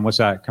same time? What's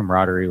that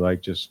camaraderie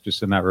like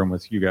just in that room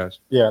with you guys?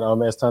 Yeah,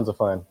 no, it's tons of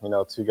fun.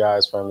 2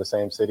 guys from the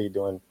same city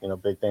doing,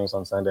 big things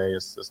on Sunday.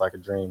 It's like a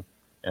dream.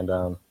 And,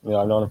 I've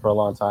known him for a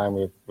long time.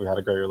 We had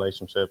a great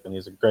relationship, and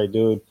he's a great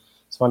dude.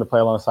 It's fun to play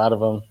alongside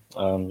of him.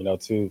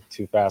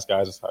 Two fast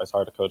guys. It's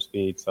hard to coach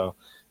speed. So,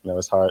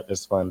 it's hard.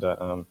 It's fun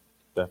to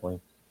definitely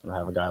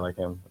have a guy like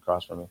him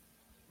across from me.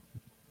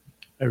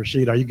 Hey,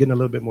 Rashid, are you getting a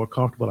little bit more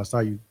comfortable? I saw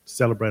you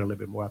celebrate a little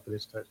bit more after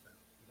this touchdown.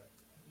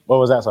 What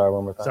was that? Sorry,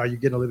 one more time. So are you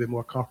getting a little bit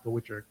more comfortable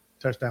with your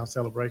touchdown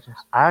celebrations?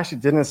 I actually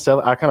didn't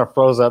I kind of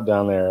froze up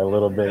down there a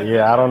little bit.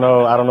 Yeah, I don't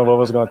know what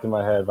was going through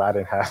my head, but I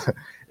didn't have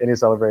any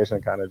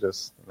celebration. Kind of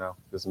just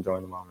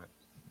enjoying the moment.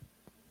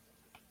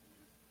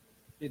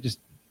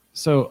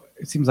 So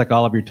it seems like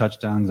all of your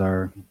touchdowns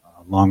are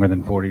longer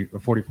than 40 or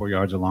 44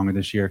 yards or longer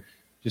this year.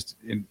 Just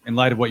in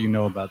light of what you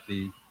know about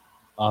the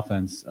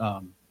offense,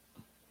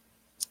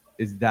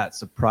 is that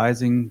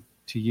surprising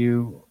to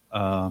you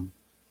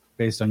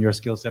based on your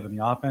skill set in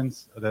the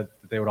offense that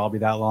they would all be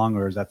that long,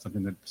 or is that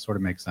something that sort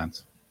of makes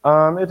sense?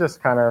 It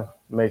just kind of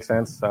makes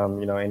sense.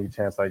 Any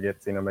chance I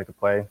get to, make a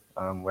play,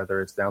 whether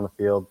it's down the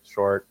field,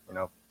 short,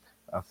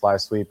 a fly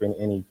sweep, in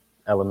any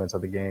elements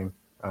of the game,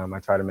 I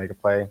try to make a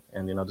play.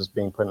 And, just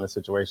being put in the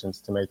situations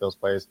to make those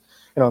plays,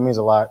 it means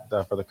a lot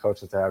for the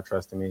coaches to have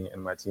trust in me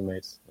and my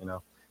teammates,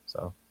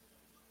 so.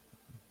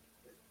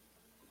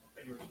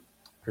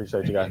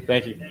 Appreciate you guys.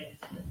 Thank you.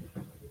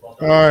 All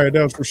right,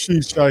 that was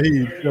Rashid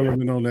Shaheed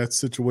filling in on that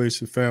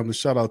situation, family.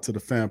 Shout out to the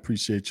fam.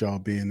 Appreciate y'all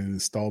being an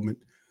installment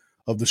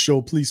of the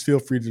show. Please feel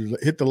free to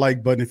hit the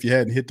like button if you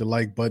hadn't hit the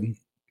like button.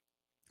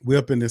 We're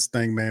up in this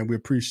thing, man. We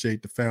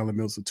appreciate the family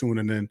members for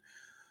tuning in.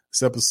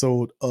 This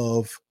episode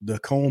of the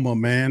Coma,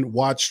 man.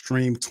 Watch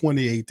stream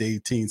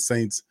 28-18.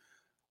 Saints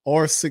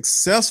are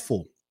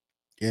successful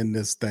in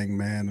this thing,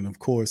 man. And, of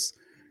course,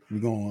 we're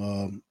going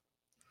to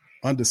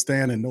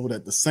understand and know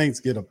that the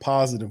Saints get a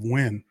positive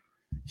win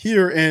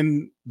here.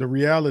 And the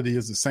reality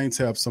is the Saints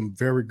have some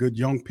very good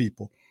young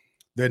people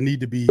that need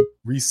to be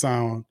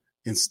re-signed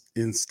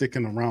and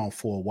sticking around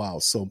for a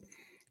while. So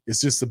it's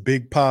just a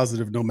big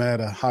positive no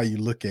matter how you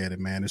look at it,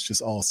 man. It's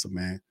just awesome,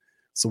 man.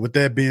 So with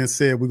that being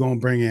said, we're going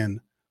to bring in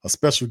a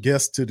special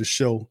guest to the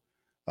show,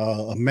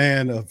 a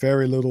man of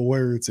very little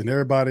words, and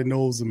everybody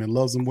knows him and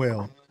loves him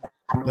well.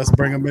 Let's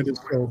bring him into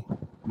the show.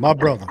 My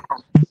brother,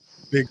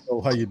 Big O.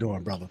 How you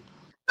doing, brother?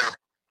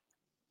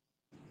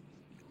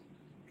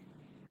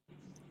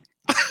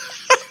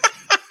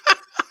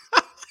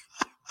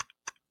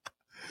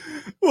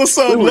 What's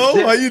up,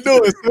 Lo? How you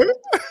doing, sir?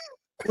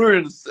 We're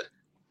in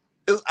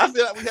I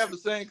feel like we have the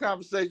same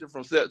conversation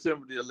from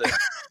September the 11th.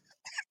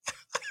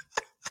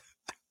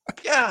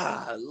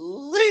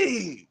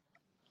 Golly.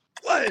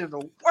 What in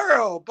the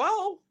world,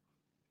 Bo?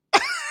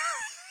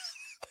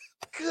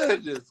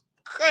 Goodness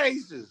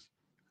gracious.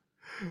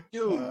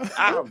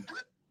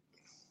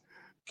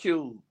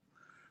 Q.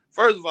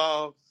 First of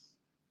all,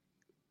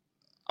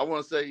 I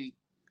want to say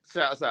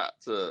shouts out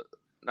to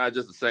not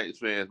just the Saints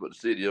fans, but the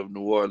city of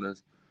New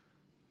Orleans.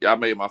 Y'all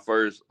made my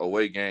first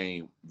away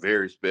game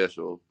very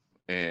special,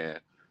 and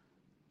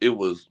it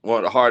was one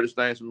of the hardest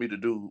things for me to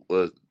do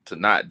was to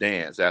not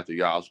dance after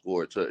y'all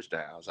scored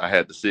touchdowns. I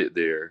had to sit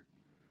there,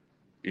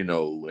 and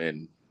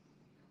they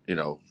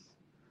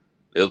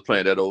was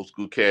playing that old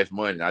school Cash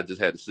Money. And I just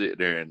had to sit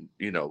there and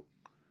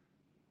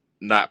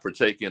not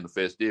partake in the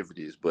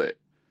festivities. But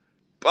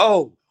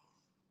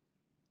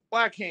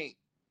why can't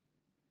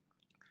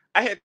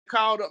I had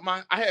called up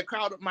my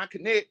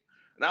connect,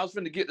 and I was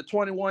finna get the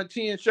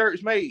 2110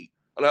 shirts made.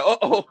 I'm like,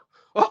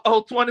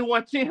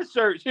 2110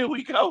 shirts, here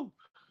we go.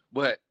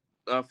 But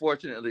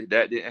unfortunately,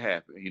 that didn't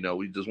happen.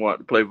 We just wanted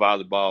to play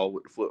volleyball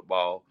with the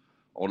football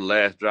on the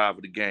last drive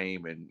of the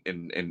game,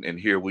 and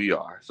here we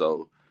are.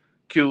 So,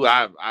 Q,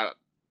 I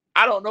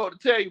don't know what to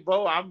tell you,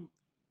 Bo. I don't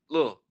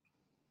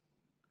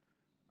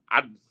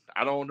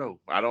know.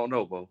 I don't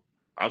know, Bo.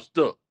 I'm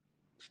stuck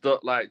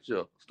like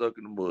Chuck, stuck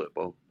in the mud,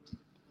 Bo.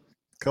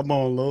 Come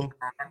on, Lo.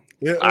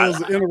 It was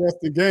an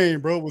interesting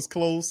game, bro. It was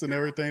close and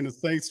everything. The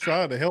Saints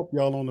tried to help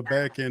y'all on the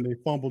back end. They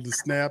fumbled the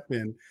snap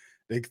and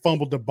they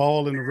fumbled the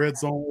ball in the red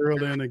zone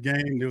early in the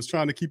game. They was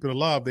trying to keep it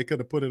alive. They could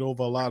have put it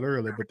over a lot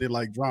earlier, but they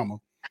like drama.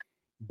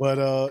 But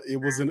it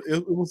was an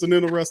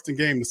interesting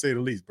game to say the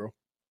least, bro.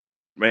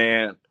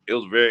 Man, it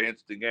was a very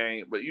interesting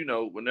game. But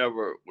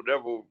whenever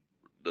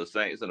the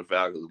Saints and the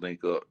Falcons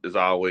link up, it's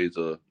always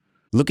a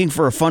Looking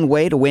for a fun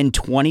way to win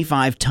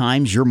 25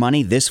 times your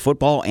money this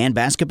football and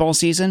basketball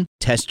season?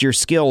 Test your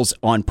skills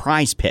on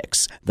Prize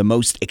Picks, the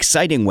most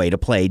exciting way to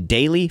play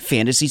daily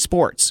fantasy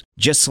sports.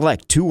 Just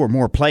select 2 or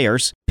more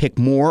players, pick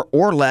more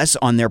or less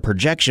on their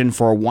projection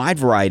for a wide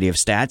variety of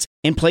stats,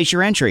 and place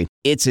your entry.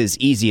 It's as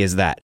easy as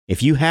that.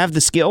 If you have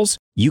the skills,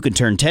 you can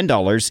turn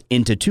 $10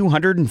 into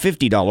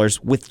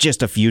 $250 with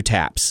just a few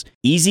taps.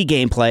 Easy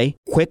gameplay,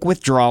 quick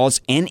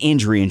withdrawals, and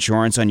injury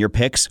insurance on your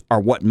picks are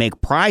what make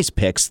Prize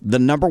Picks the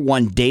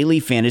 #1 daily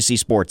fantasy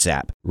sports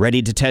app.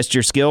 Ready to test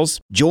your skills?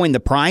 Join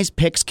the Prize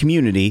Picks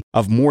community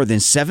of more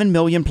than 7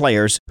 million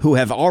players who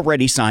have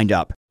already signed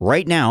up.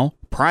 Right now,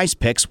 Prize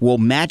Picks will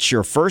match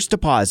your first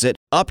deposit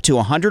up to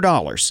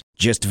 $100.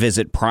 Just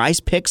visit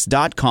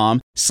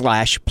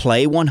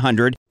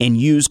prizepicks.com/play100 and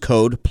use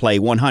code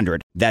PLAY100.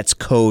 That's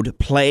code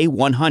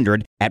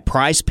PLAY100 at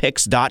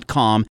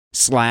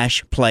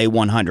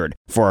prizepicks.com/play100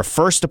 for a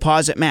first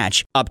deposit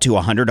match up to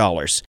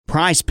 $100.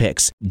 Prize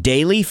Picks,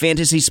 daily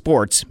fantasy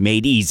sports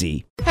made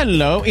easy.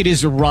 Hello, it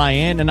is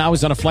Ryan, and I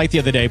was on a flight the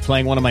other day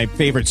playing one of my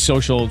favorite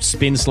social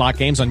spin slot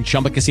games on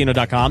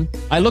ChumbaCasino.com.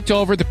 I looked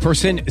over at the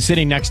person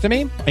sitting next to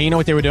me, and you know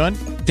what they were doing?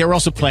 They were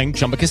also playing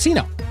Chumba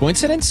Casino.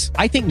 Coincidence?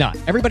 I think not.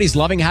 Everybody's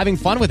loving having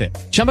fun with it.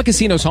 Chumba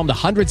Casino is home to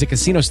hundreds of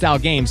casino-style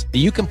games that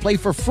you can play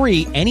for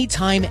free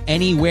anytime,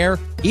 anywhere,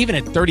 even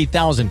at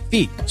 30,000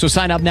 feet. So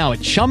sign up now at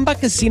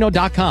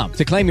ChumbaCasino.com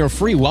to claim your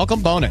free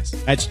welcome bonus.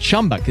 That's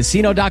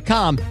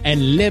ChumbaCasino.com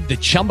and live the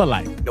Chumba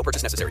life. No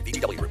purchase necessary.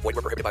 VGW. Void where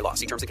prohibited by law.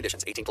 See terms and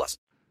conditions. 18+.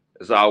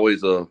 It's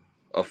always a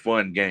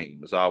fun game.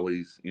 It's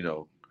always,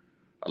 a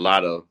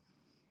lot of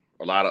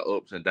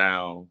ups and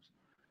downs,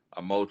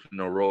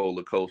 emotional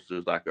roller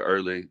coasters like an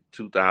early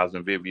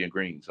 2000 Vivian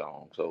Green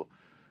song. So,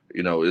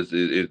 it's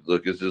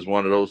just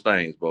one of those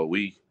things. But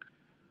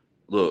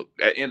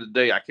at the end of the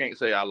day, I can't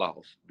say I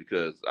lost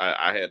because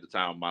I had the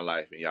time of my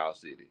life in y'all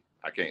city.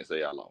 I can't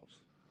say I lost.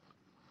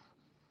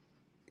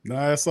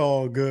 Nah, that's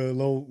all good,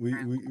 Lo. We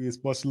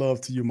it's much love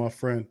to you, my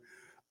friend.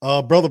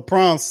 Brother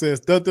Prom says,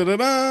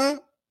 da-da-da-da,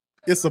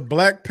 it's a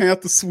Black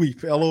Panther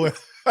sweep, LOL.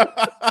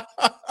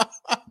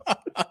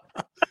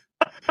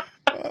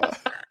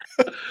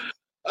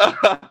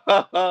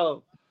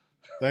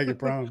 Thank you,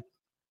 Prom.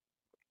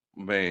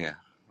 Man.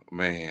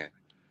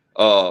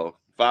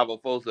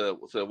 504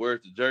 said,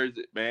 "Where's the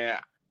jersey,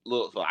 man?"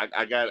 Look, so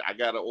I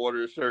got to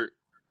order a shirt,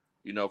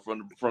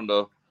 from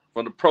the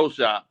pro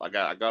shop. I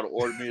got to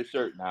order me a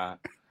shirt now.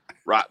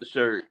 Rock the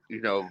shirt,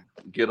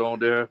 get on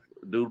there,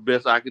 do the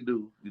best I can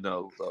do,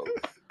 So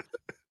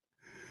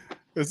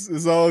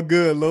it's all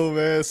good, Lo,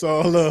 man. It's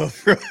all love.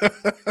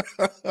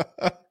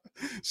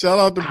 Shout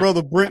out to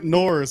brother Brent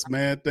Norris,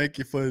 man. Thank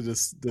you for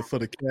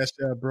the cash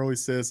out, bro. He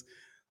says,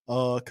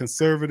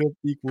 conservative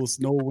equals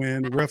no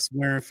win. Refs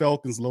wearing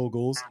Falcons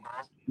logos.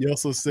 He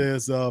also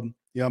says,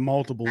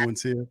 multiple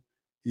ones here.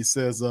 He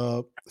says,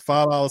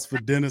 $5 for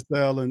Dennis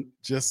Allen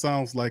just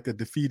sounds like a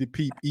defeated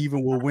Pete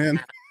even will win.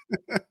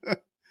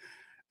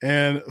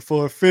 And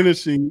for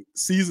finishing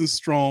season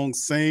strong,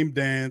 same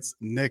dance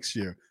next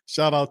year.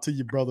 Shout out to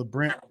you, brother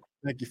Brent.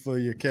 Thank you for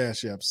your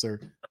cash app, sir.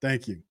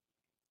 Thank you.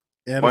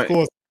 And of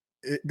course,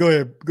 go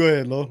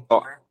ahead, Lo.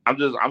 Oh, I'm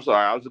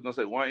sorry. I was just gonna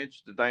say one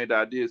interesting thing that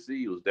I did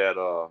see was that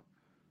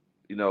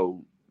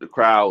the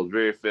crowd was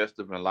very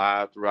festive and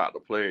live throughout the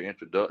player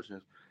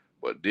introductions.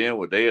 But then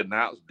when they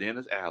announced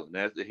Dennis Allen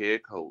as the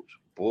head coach,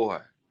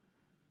 boy,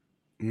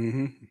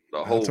 mm-hmm.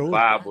 the whole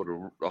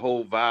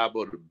vibe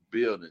of the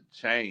building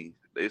changed.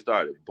 They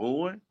started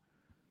booing.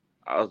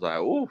 I was like,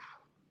 oof.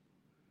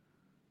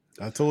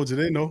 I told you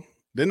they know.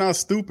 They're not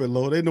stupid,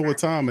 Lo. They know what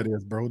time it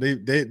is, bro. They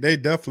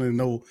definitely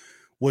know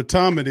what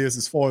time it is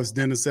as far as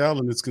Dennis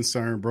Allen is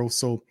concerned, bro.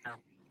 So,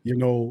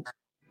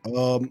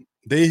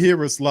 they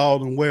hear us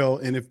loud and well,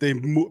 and if they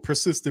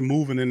persist in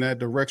moving in that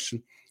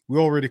direction, we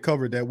already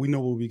covered that. We know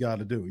what we got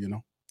to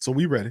do, So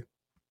we ready.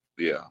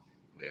 Yeah.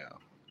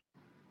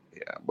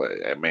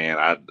 But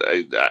man,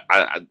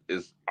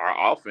 it's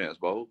our offense,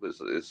 Bo.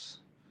 It's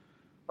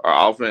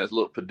our offense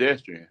look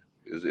pedestrian.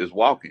 It's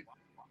walking,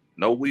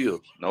 no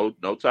wheels, no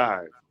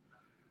tires.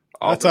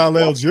 That's how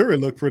Algieri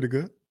looked pretty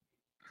good.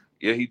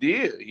 Yeah, he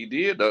did.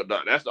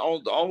 That's the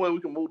only way we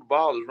can move the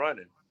ball is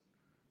running.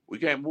 We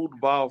can't move the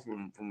ball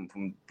from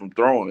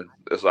throwing.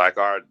 It's like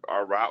our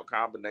route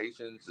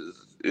combinations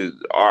is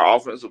our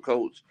offensive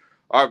coach,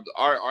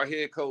 our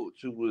head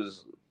coach, who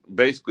was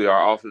basically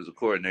our offensive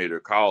coordinator,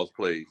 calls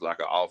plays like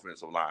an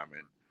offensive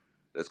lineman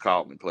that's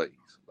calling plays.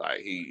 Like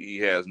he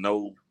has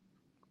no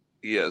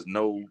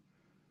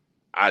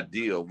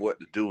idea of what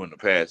to do in the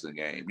passing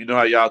game. You know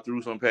how y'all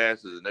threw some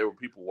passes and there were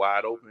people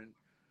wide open?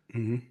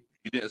 Mm-hmm.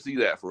 You didn't see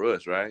that for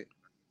us, right?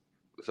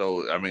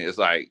 So, it's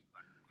like,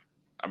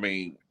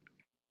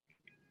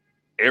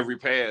 every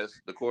pass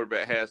the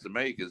quarterback has to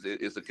make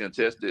it's a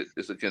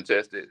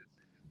contested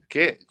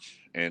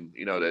catch. And,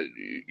 that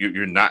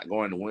you're not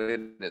going to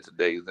win in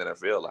today's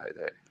NFL like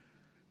that.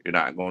 You're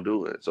not going to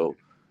do it. So,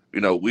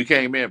 we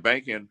came in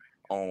banking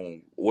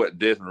on what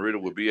Desmond Ridder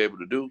would be able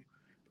to do.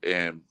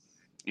 And,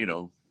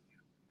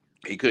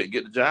 he couldn't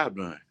get the job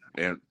done.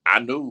 And I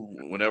knew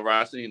whenever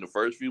I seen the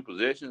first few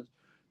possessions,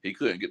 he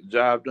couldn't get the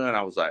job done.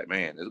 I was like,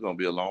 man, it's going to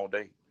be a long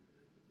day.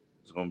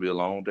 It's going to be a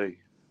long day.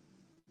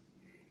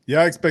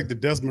 Yeah, I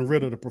expected Desmond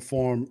Ridder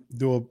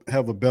to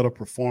have a better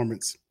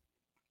performance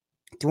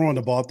throwing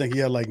the ball. I think he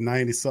had like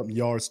 90-something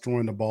yards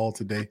throwing the ball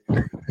today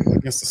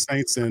against the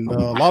Saints. And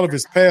a lot of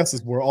his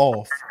passes were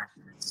off.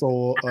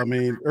 So,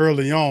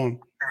 early on.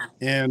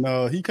 And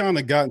he kind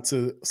of got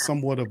into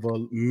somewhat of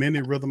a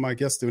mini rhythm, I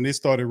guess. When they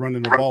started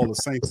running the ball, the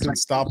Saints couldn't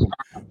stop him.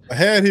 But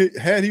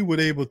had he would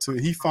able to,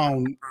 he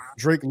found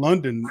Drake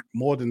London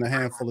more than a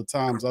handful of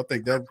times. I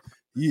think that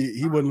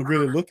he wasn't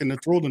really looking to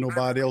throw to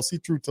nobody else. He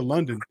threw to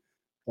London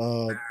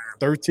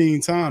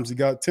 13 times. He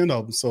got 10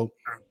 of them. So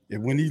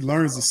when he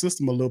learns the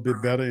system a little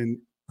bit better, and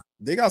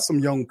they got some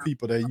young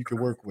people that you can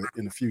work with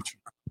in the future.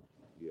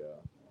 Yeah.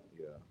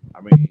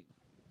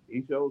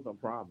 He shows some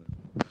promise.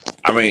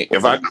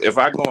 If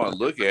I go and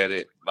look at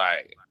it,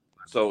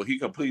 so he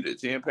completed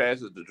 10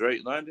 passes to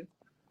Drake London.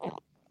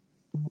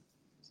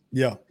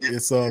 Yeah,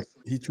 it's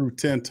he threw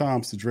 10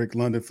 times to Drake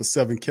London for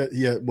 7 catches.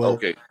 He had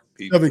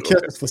 7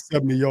 catches for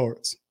 70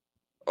 yards.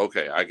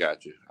 Okay, I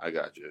got you.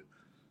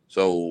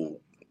 So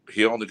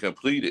he only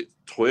completed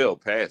 12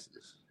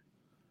 passes.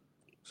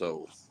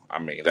 So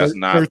that's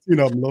not 13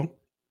 of them, though.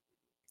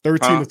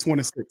 13 to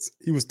 26.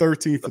 He was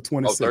 13 for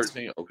 26. Oh,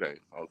 13. Okay.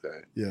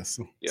 Yes.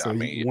 Yeah, so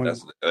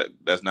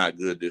that's not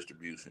good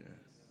distribution.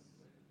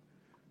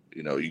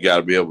 You got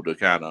to be able to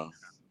kind of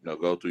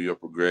go through your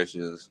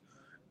progressions,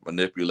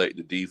 manipulate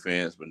the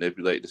defense,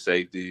 manipulate the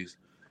safeties.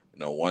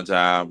 One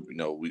time,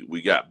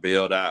 we got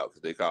bailed out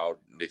because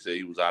they said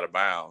he was out of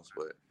bounds.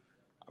 But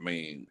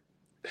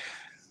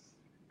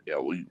yeah,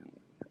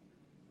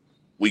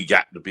 we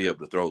got to be able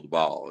to throw the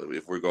ball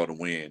if we're going to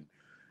win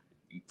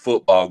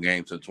football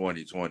games in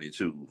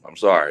 2022. I'm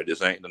sorry,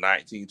 this ain't the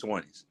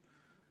 1920s.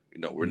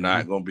 We're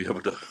not going to be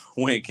able to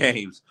win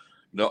games,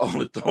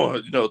 only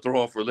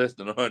throwing for less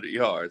than 100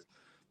 yards.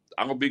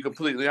 I'm going to be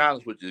completely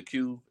honest with you,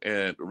 Q,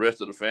 and the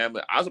rest of the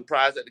family. I'm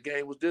surprised that the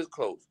game was this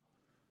close.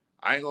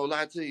 I ain't going to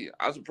lie to you.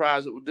 I'm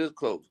surprised it was this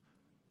close.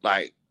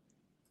 Like,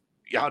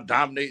 y'all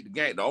dominate the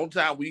game. The only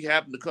time we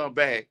happened to come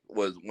back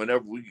was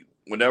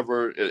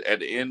whenever at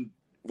the end,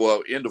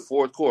 in the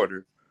fourth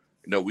quarter,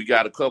 we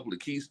got a couple of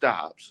key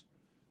stops.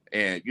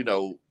 And,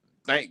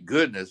 thank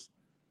goodness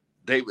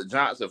David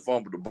Johnson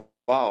fumbled the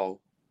ball,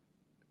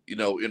 in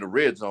the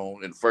red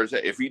zone in the first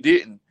half. If he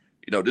didn't,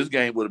 this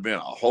game would have been a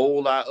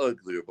whole lot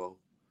uglier, bro.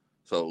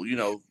 So,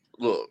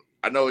 look,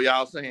 I know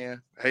y'all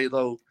saying,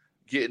 Halo,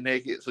 get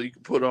naked so you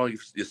can put on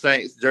your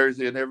Saints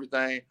jersey and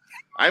everything.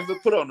 I ain't gonna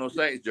put on no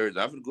Saints jersey.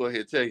 I'm gonna go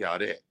ahead and tell y'all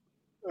that.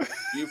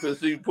 You can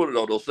see put it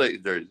on those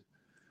Saints jerseys.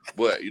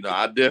 But,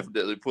 I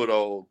definitely put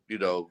on,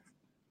 the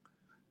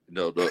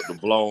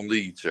blown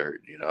lead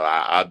shirt.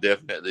 I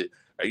definitely,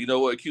 you know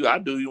what, Q, I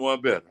do you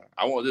one better.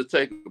 I want to just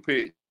take a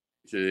picture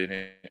in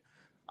it.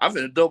 I'm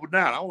finna double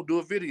down. I want to do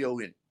a video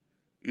in it.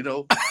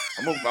 I'm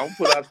gonna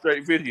put out a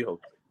straight video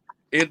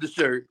in the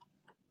shirt.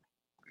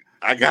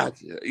 I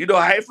got you.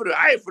 I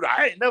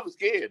ain't never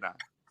scared now.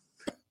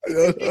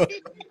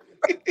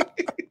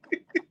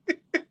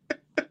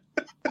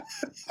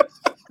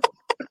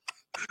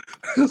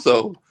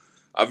 So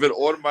I've been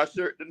ordering my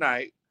shirt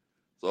tonight.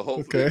 So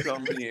hopefully it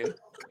comes in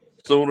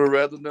sooner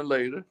rather than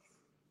later.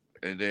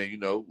 And then,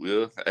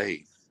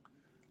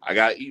 I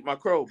gotta eat my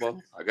crow, bro.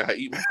 I gotta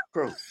eat my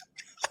crow.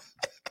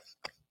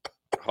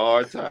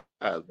 Hard times,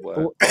 boy.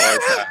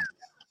 Hard times.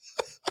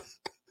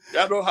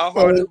 Y'all know how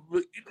hard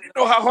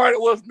it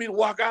was for me to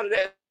walk out of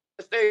that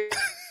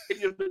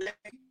stadium today.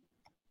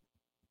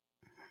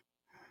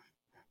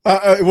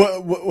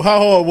 How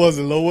hard was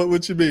it, Lo?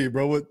 What you mean,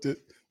 bro? It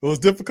was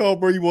difficult,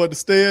 bro? You wanted to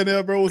stay in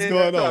there, bro? What's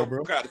going on,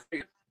 bro?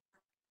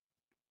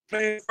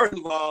 Man, first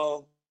of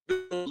all,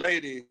 this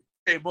lady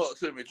came up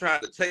to me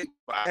trying to take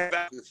my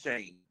Falcons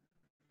chain.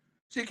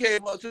 She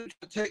came up to me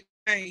to take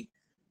the chain.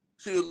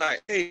 She was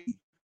like, "Hey,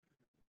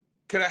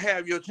 can I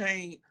have your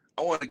chain?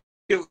 I want to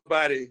give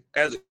everybody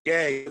as a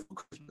gag for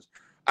Christmas."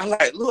 I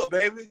like, "Look,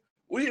 baby,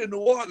 we in New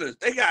Orleans.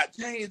 They got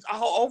chains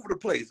all over the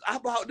place. I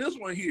bought this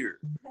one here.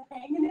 They're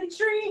hanging in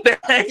trees. They're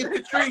hanging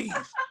in trees."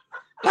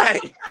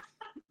 Like,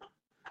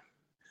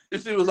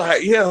 and she was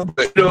like, "Yeah,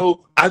 but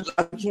I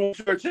just want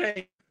your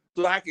chain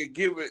so I can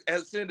give it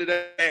and send it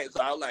back."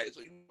 So I was like,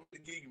 "So you want to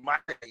give you my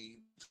chain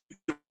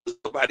to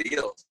somebody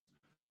else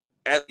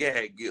as a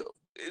gag gift?"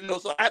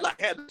 So I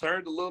had to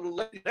turn the little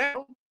lady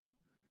down.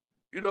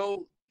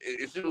 And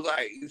she was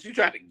like, she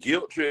tried to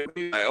guilt trip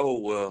me, like, "Oh,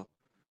 well,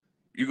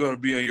 you're going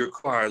to be in your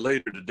car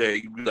later today."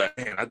 You'd be like,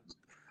 "Man,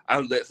 I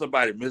let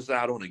somebody miss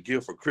out on a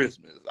gift for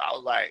Christmas." I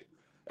was like,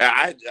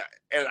 I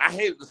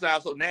hate to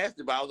sound so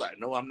nasty, but I was like,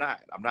 "No, I'm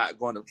not. I'm not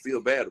going to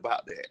feel bad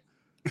about that."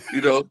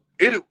 But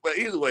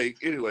either way,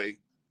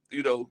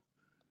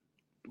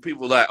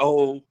 people like,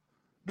 "Oh,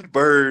 the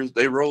birds,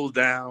 they rose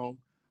down,"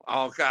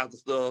 all kinds of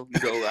stuff.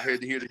 I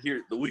heard to hear the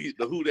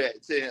who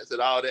that chants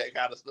and all that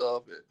kind of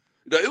stuff. And,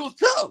 it was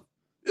tough.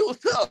 It was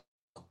tough.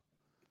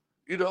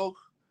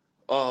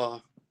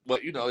 But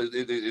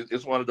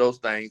it's one of those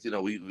things.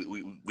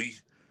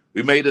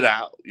 We made it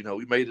out.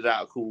 We made it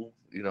out cool.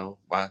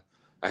 I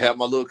have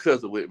my little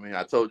cousin with me.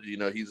 I told you,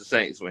 he's a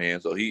Saints fan,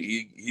 so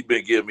he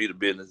been giving me the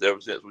business ever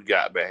since we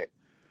got back.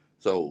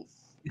 So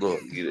look,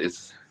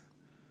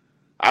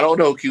 I don't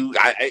know, Q.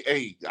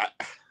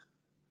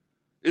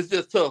 It's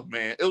just tough,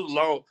 man. It was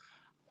long.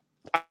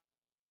 I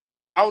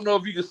don't know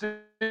if you can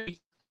see.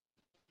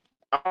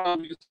 I don't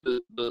know if you can see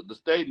the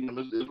stadium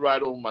is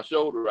right over my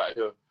shoulder right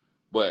here,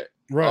 but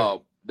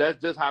that's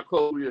just how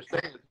close we are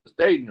staying at the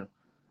stadium.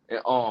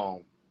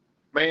 And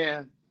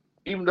man,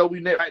 even though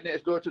we right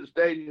next door to the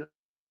stadium,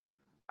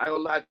 I ain't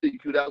gonna lie to you,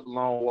 Q, that was a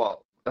long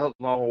walk. That was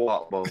a long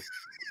walk, bro.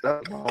 That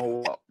was a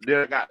long walk.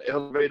 Then I got the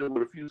elevator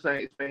with a few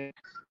Saints fans.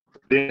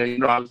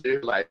 Then I was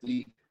there like,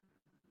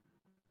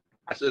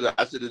 I should have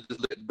just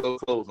let the door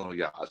close on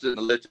y'all. I shouldn't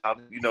have let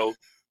y'all,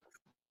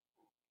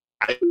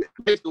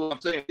 basically what I'm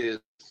saying is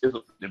it's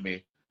affecting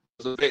me.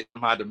 It's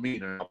affecting my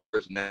demeanor, my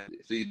personality.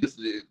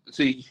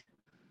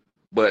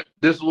 But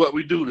this is what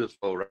we do this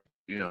for, right?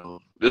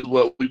 This is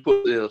what we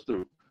put ourselves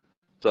through.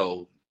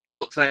 So,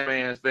 Saint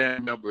fans,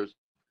 family members,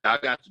 y'all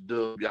got your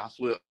dub. Y'all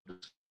swept.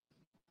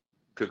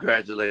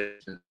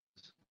 Congratulations.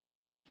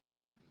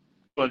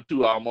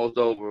 22 almost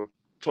over.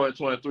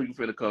 2023, we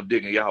finna come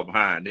digging y'all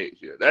behind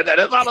next year.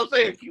 That's all I'm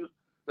saying, Q.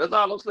 That's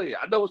all I'm saying.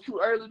 I know it's too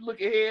early to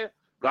look ahead,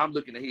 but I'm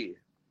looking ahead.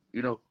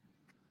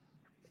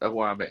 That's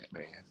where I'm at,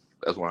 man.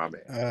 That's where I'm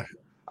at.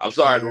 I'm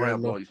sorry to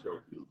ramble on you, show.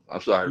 I'm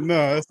sorry.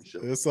 No,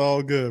 it's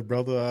all good,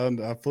 brother.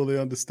 I fully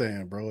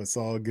understand, bro. It's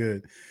all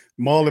good.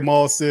 Marley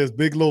Mall says,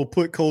 Big Low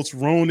put Coach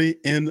Roney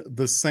in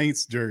the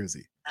Saints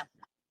jersey.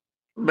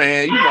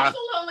 Man,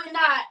 absolutely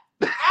not.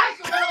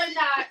 Absolutely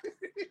not.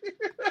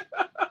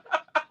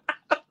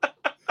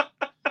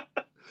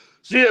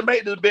 She didn't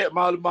make this bet,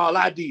 Marley Mall.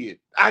 I did.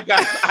 I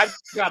got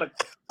an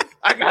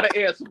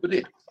answer for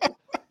this.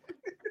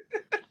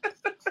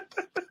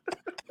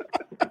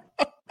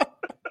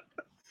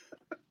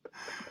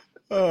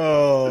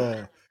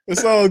 Oh,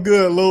 it's all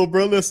good, little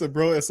bro. Listen,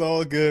 bro, it's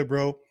all good,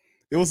 bro.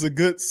 It was a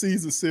good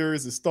season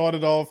series. It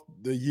started off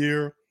the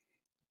year,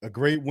 a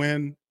great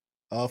win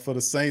for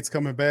the Saints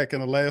coming back in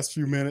the last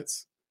few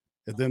minutes.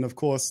 And then, of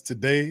course,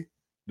 today,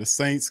 the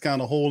Saints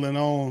kind of holding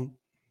on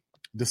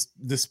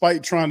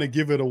despite trying to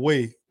give it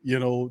away,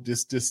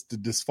 just the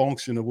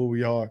dysfunction of where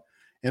we are.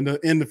 And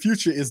the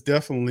future is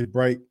definitely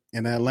bright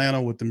in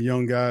Atlanta with them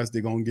young guys.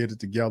 They're going to get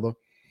it together.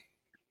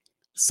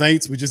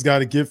 Saints, we just got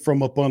to get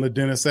from up under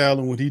Dennis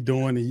Allen what he's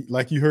doing.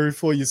 Like you heard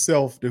for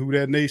yourself, the Who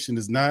That Nation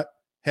is not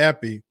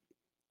happy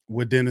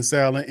with Dennis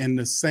Allen, and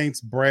the Saints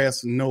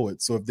brass know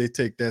it. So if they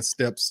take that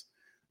steps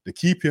to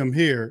keep him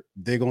here,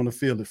 they're going to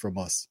feel it from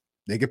us.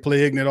 They can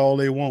play ignorant all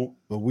they want,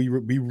 but we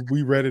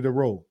ready to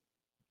roll.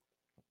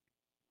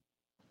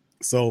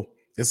 So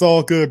it's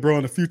all good, bro.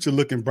 And the future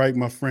looking bright,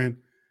 my friend.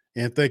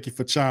 And thank you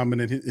for chiming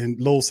in. And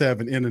Lowe's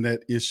having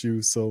internet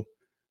issues, so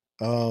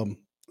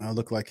I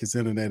look like his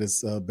internet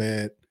is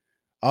bad.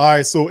 All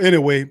right. So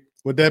anyway,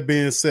 with that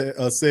being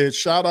said,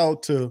 shout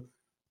out to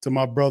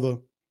my brother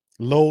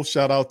Lowe.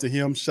 Shout out to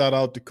him. Shout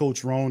out to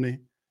Coach Roney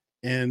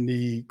and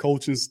the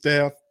coaching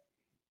staff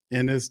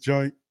in this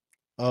joint.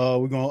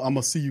 I'm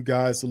gonna see you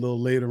guys a little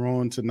later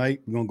on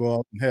tonight. We're gonna go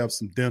out and have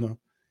some dinner,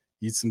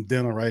 eat some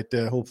dinner right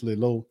there. Hopefully,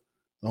 Lowe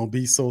don't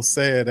be so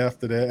sad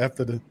after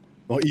that.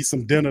 Gonna eat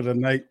some dinner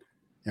tonight,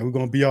 and we're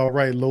gonna be all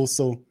right, Lowe.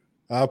 So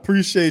I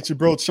appreciate you,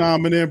 bro,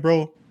 chiming in,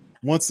 bro.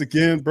 Once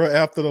again, bro,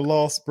 after the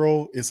loss,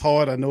 bro, it's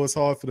hard. I know it's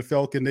hard for the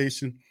Falcon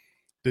Nation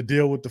to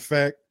deal with the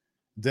fact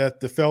that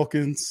the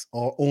Falcons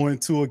are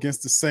 0-2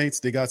 against the Saints.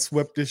 They got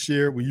swept this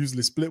year. We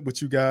usually split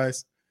with you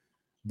guys.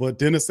 but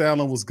Dennis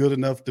Allen was good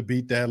enough to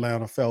beat the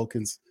Atlanta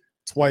Falcons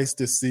twice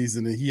this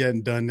season, and he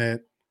hadn't done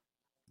that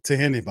to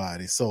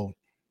anybody. So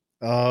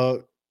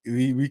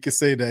we could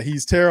say that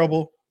he's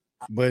terrible,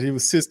 but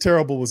his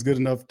terrible was good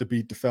enough to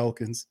beat the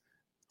Falcons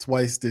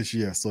twice this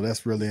year. So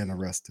that's really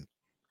interesting.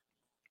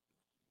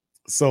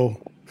 So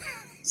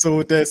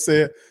with that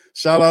said,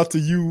 shout out to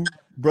you,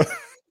 Brother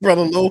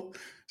Lowe.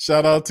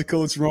 Shout out to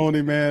Coach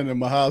Roney, man,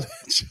 and Mahalo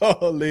at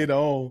y'all later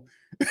on.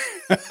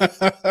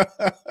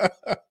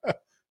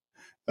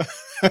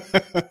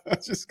 I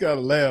just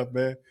gotta laugh,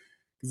 man,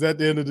 because at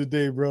the end of the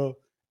day, bro,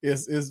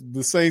 it's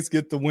the Saints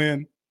get the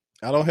win.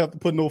 I don't have to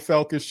put no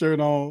Falcons shirt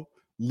on.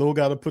 Lowe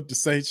got to put the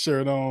Saints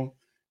shirt on,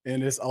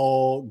 and it's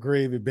all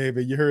gravy,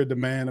 baby. You heard the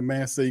man. The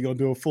man said you're gonna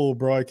do a full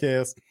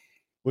broadcast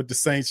with the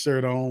Saints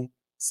shirt on,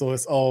 so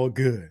it's all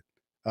good.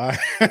 All right.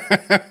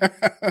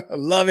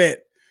 Love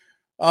it.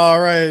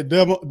 All right.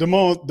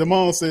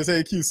 Damon says,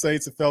 hey, Q,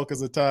 Saints and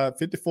Falcons are tied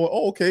 54.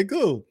 Oh, okay,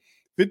 good.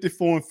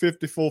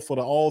 54-54 for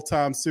the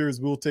all-time series.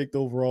 We'll take the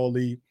overall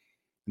lead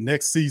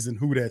next season.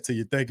 Who that to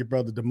you? Thank you,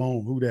 Brother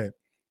Damon. Who that?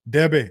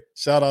 Debbie,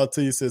 shout out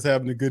to you. Says,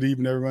 having a good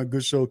evening, everyone.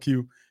 Good show,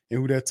 Q.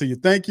 And who that to you?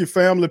 Thank you,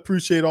 family.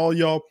 Appreciate all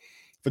y'all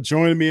for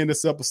joining me in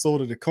this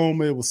episode of The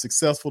Coma. It was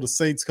successful. The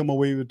Saints come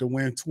away with the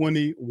win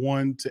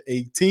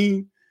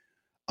 21-18.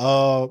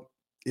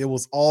 It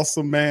was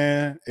awesome,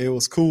 man. It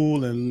was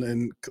cool,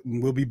 and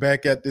we'll be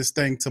back at this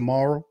thing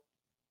tomorrow.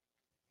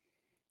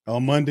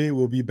 On Monday,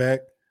 we'll be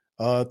back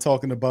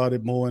talking about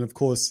it more. And, of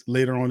course,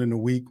 later on in the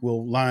week,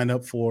 we'll line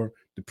up for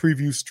the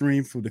preview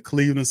stream for the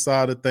Cleveland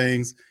side of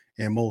things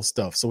and more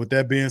stuff. So with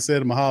that being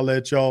said, I'm going to holler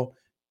at y'all.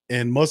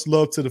 And much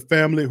love to the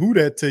family. Who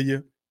that to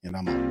you? And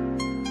I'm out.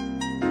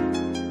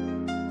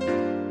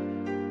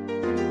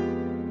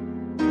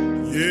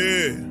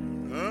 Yeah.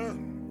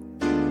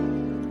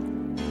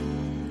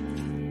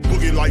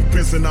 Like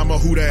Benson, I'm a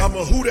who that. I'm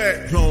a who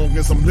that. Long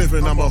as I'm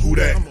living, I'm a who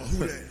that.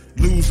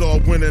 Lose or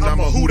winning, I'm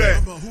a who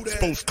that.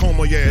 Sports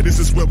coma, yeah, this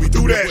is where we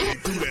do that.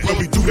 Where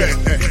we do that,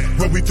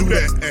 where we do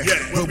that,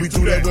 where we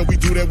do that, where we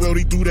do that, where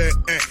we do that.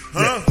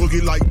 Huh?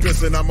 Boogie like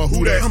Benson, I'm a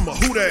who that. I'm a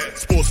who that.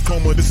 Sports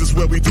coma, this is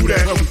where we do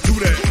that. Where we do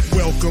that.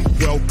 Welcome,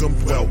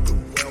 welcome,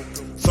 welcome.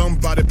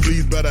 Somebody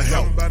please better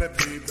help.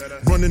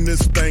 Running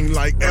this thing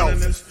like Elf.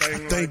 I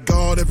thank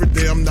God every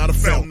day I'm not a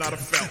Falcon.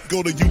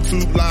 Go to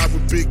YouTube Live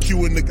with Big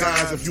Q and the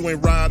guys. If you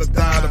ain't ride or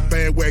die, the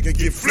bandwagon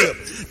get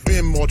flipped.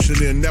 Been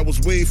marching in, that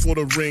was way for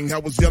the ring. I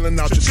was yelling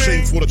out your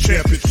shame for the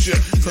championship.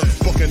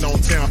 Bucking on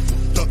Tampa,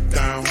 duck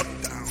down.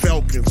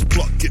 Falcons,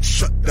 pluck, get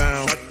shut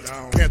down.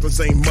 Panthers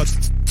ain't much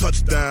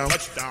touchdown.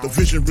 The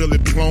vision really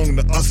belong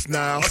to us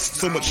now.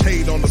 So much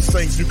hate on the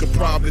Saints, you could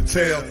probably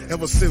tell.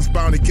 Ever since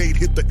Bounty Gate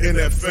hit the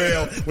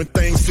NFL, when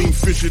things seem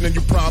fishy and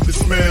you probably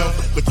smell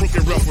the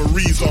crooked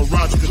referees are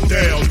Roger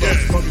Goodell. Yeah,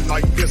 fucking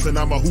like this and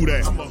I'm a who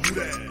that.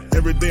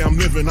 Every day I'm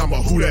living, I'm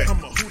a who that.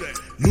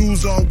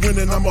 Lose or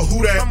winning, I'm a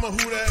who that.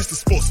 It's the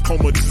sports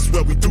coma, this is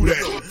where we do that.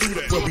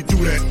 Where we do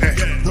that,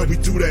 where we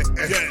do that,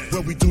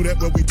 where we do that,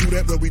 where we do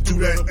that, where we do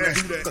that.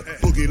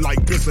 Boogie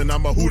like this and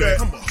I'm a who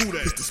that.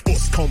 It's the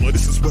sports coma,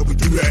 this is where we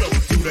do that.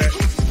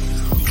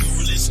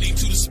 You're listening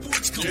to the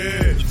sports coma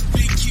with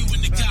Big Q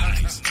and the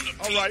guys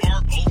on the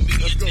PRO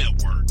Media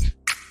Network.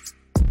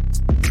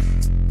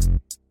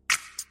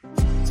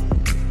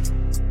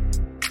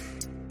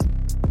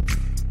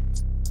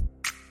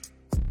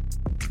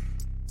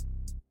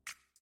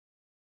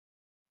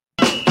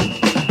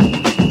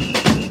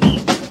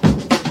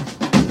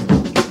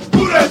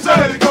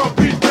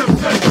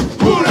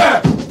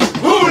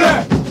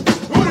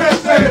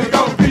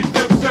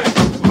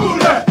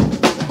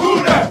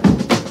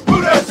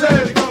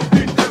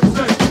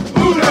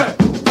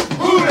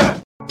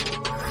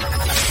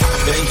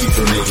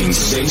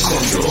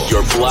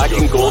 Your black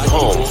and gold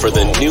home for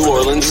the New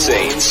Orleans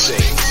Saints.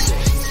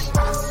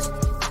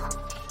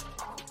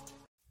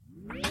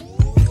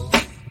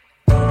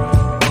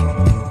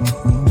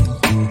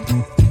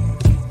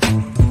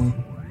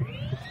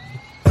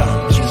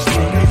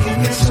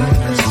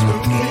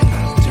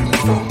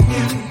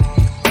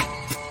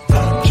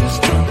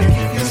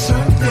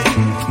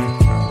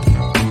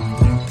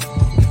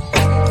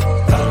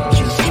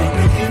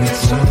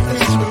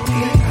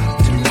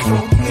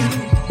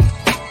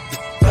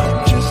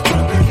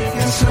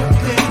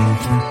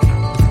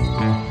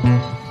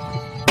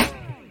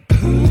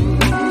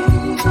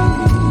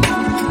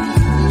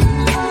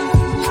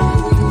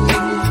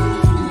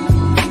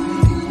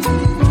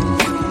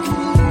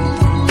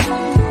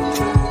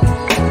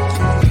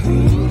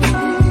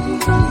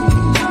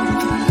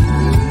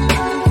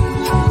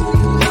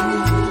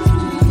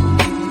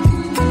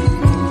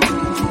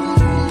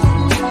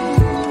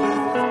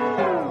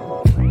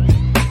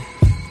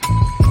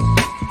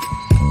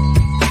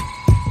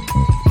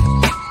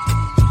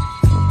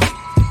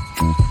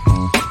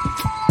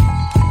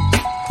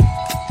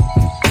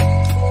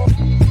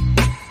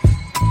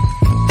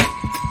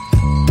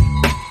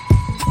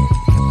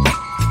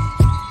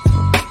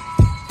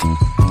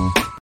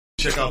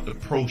 the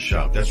Pro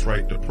Shop. That's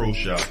right, the Pro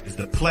Shop is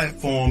the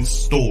platform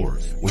store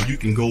where you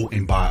can go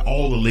and buy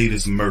all the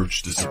latest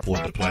merch to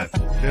support the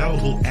platform.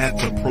 Available at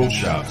the Pro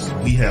Shops,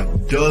 we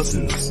have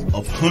dozens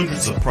of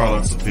hundreds of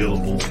products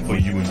available for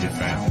you and your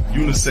family.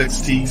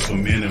 Unisex tees for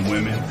men and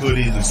women,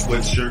 hoodies and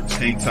sweatshirts,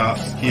 tank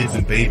tops, kids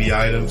and baby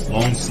items,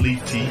 long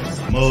sleeve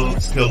tees,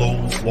 mugs,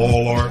 pillows,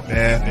 wall art,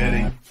 bath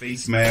bedding,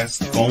 face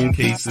masks, phone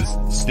cases,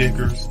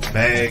 stickers,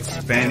 bags,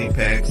 fanny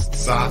packs,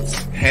 socks,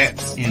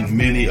 hats, and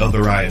many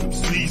other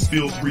items. Please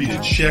feel free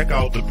to check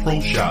out the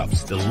Pro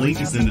Shops. The link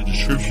is in the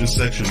description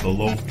section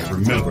below. And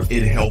remember,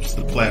 it helps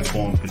the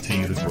platform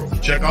continue to grow.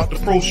 Check out the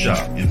Pro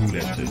Shop and Who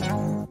That too.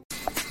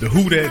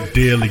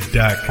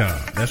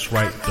 TheWhoThatDaily.com. That's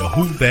right,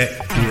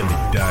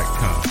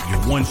 TheWhoThatDaily.com. Your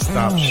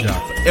one-stop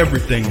shop for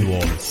everything New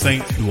Orleans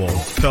Saints, New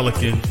Orleans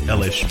Pelicans,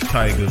 LSU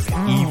Tigers,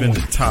 even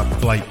the top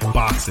flight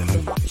boxing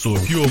news. So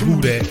if you're a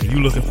Who That and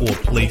you're looking for a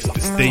place to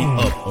stay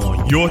up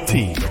on your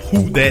team,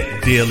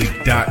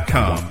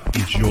 TheWhoThatDaily.com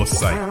is your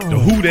site.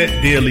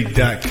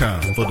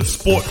 TheWhoThatDaily.com for the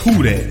sport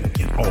Who That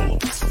in all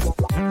of us.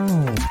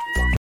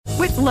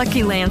 With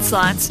Lucky Land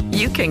Slots,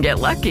 you can get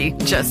lucky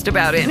just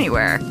about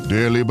anywhere.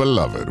 Dearly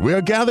beloved, we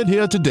are gathered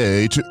here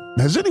today to...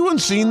 Has anyone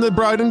seen the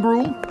bride and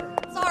groom?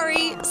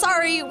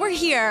 Sorry, we're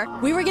here.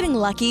 We were getting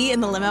lucky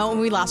in the limo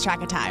and we lost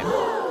track of time.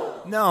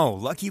 No,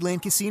 Lucky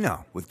Land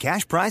Casino, with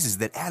cash prizes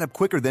that add up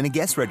quicker than a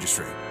guest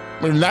registry.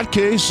 In that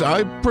case,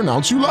 I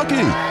pronounce you lucky.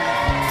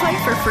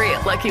 Play for free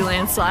at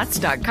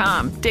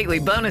LuckyLandSlots.com. Daily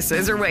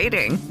bonuses are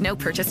waiting. No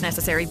purchase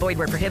necessary. Void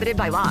where prohibited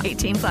by law.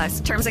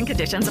 18+. Terms and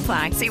conditions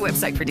apply. See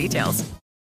website for details.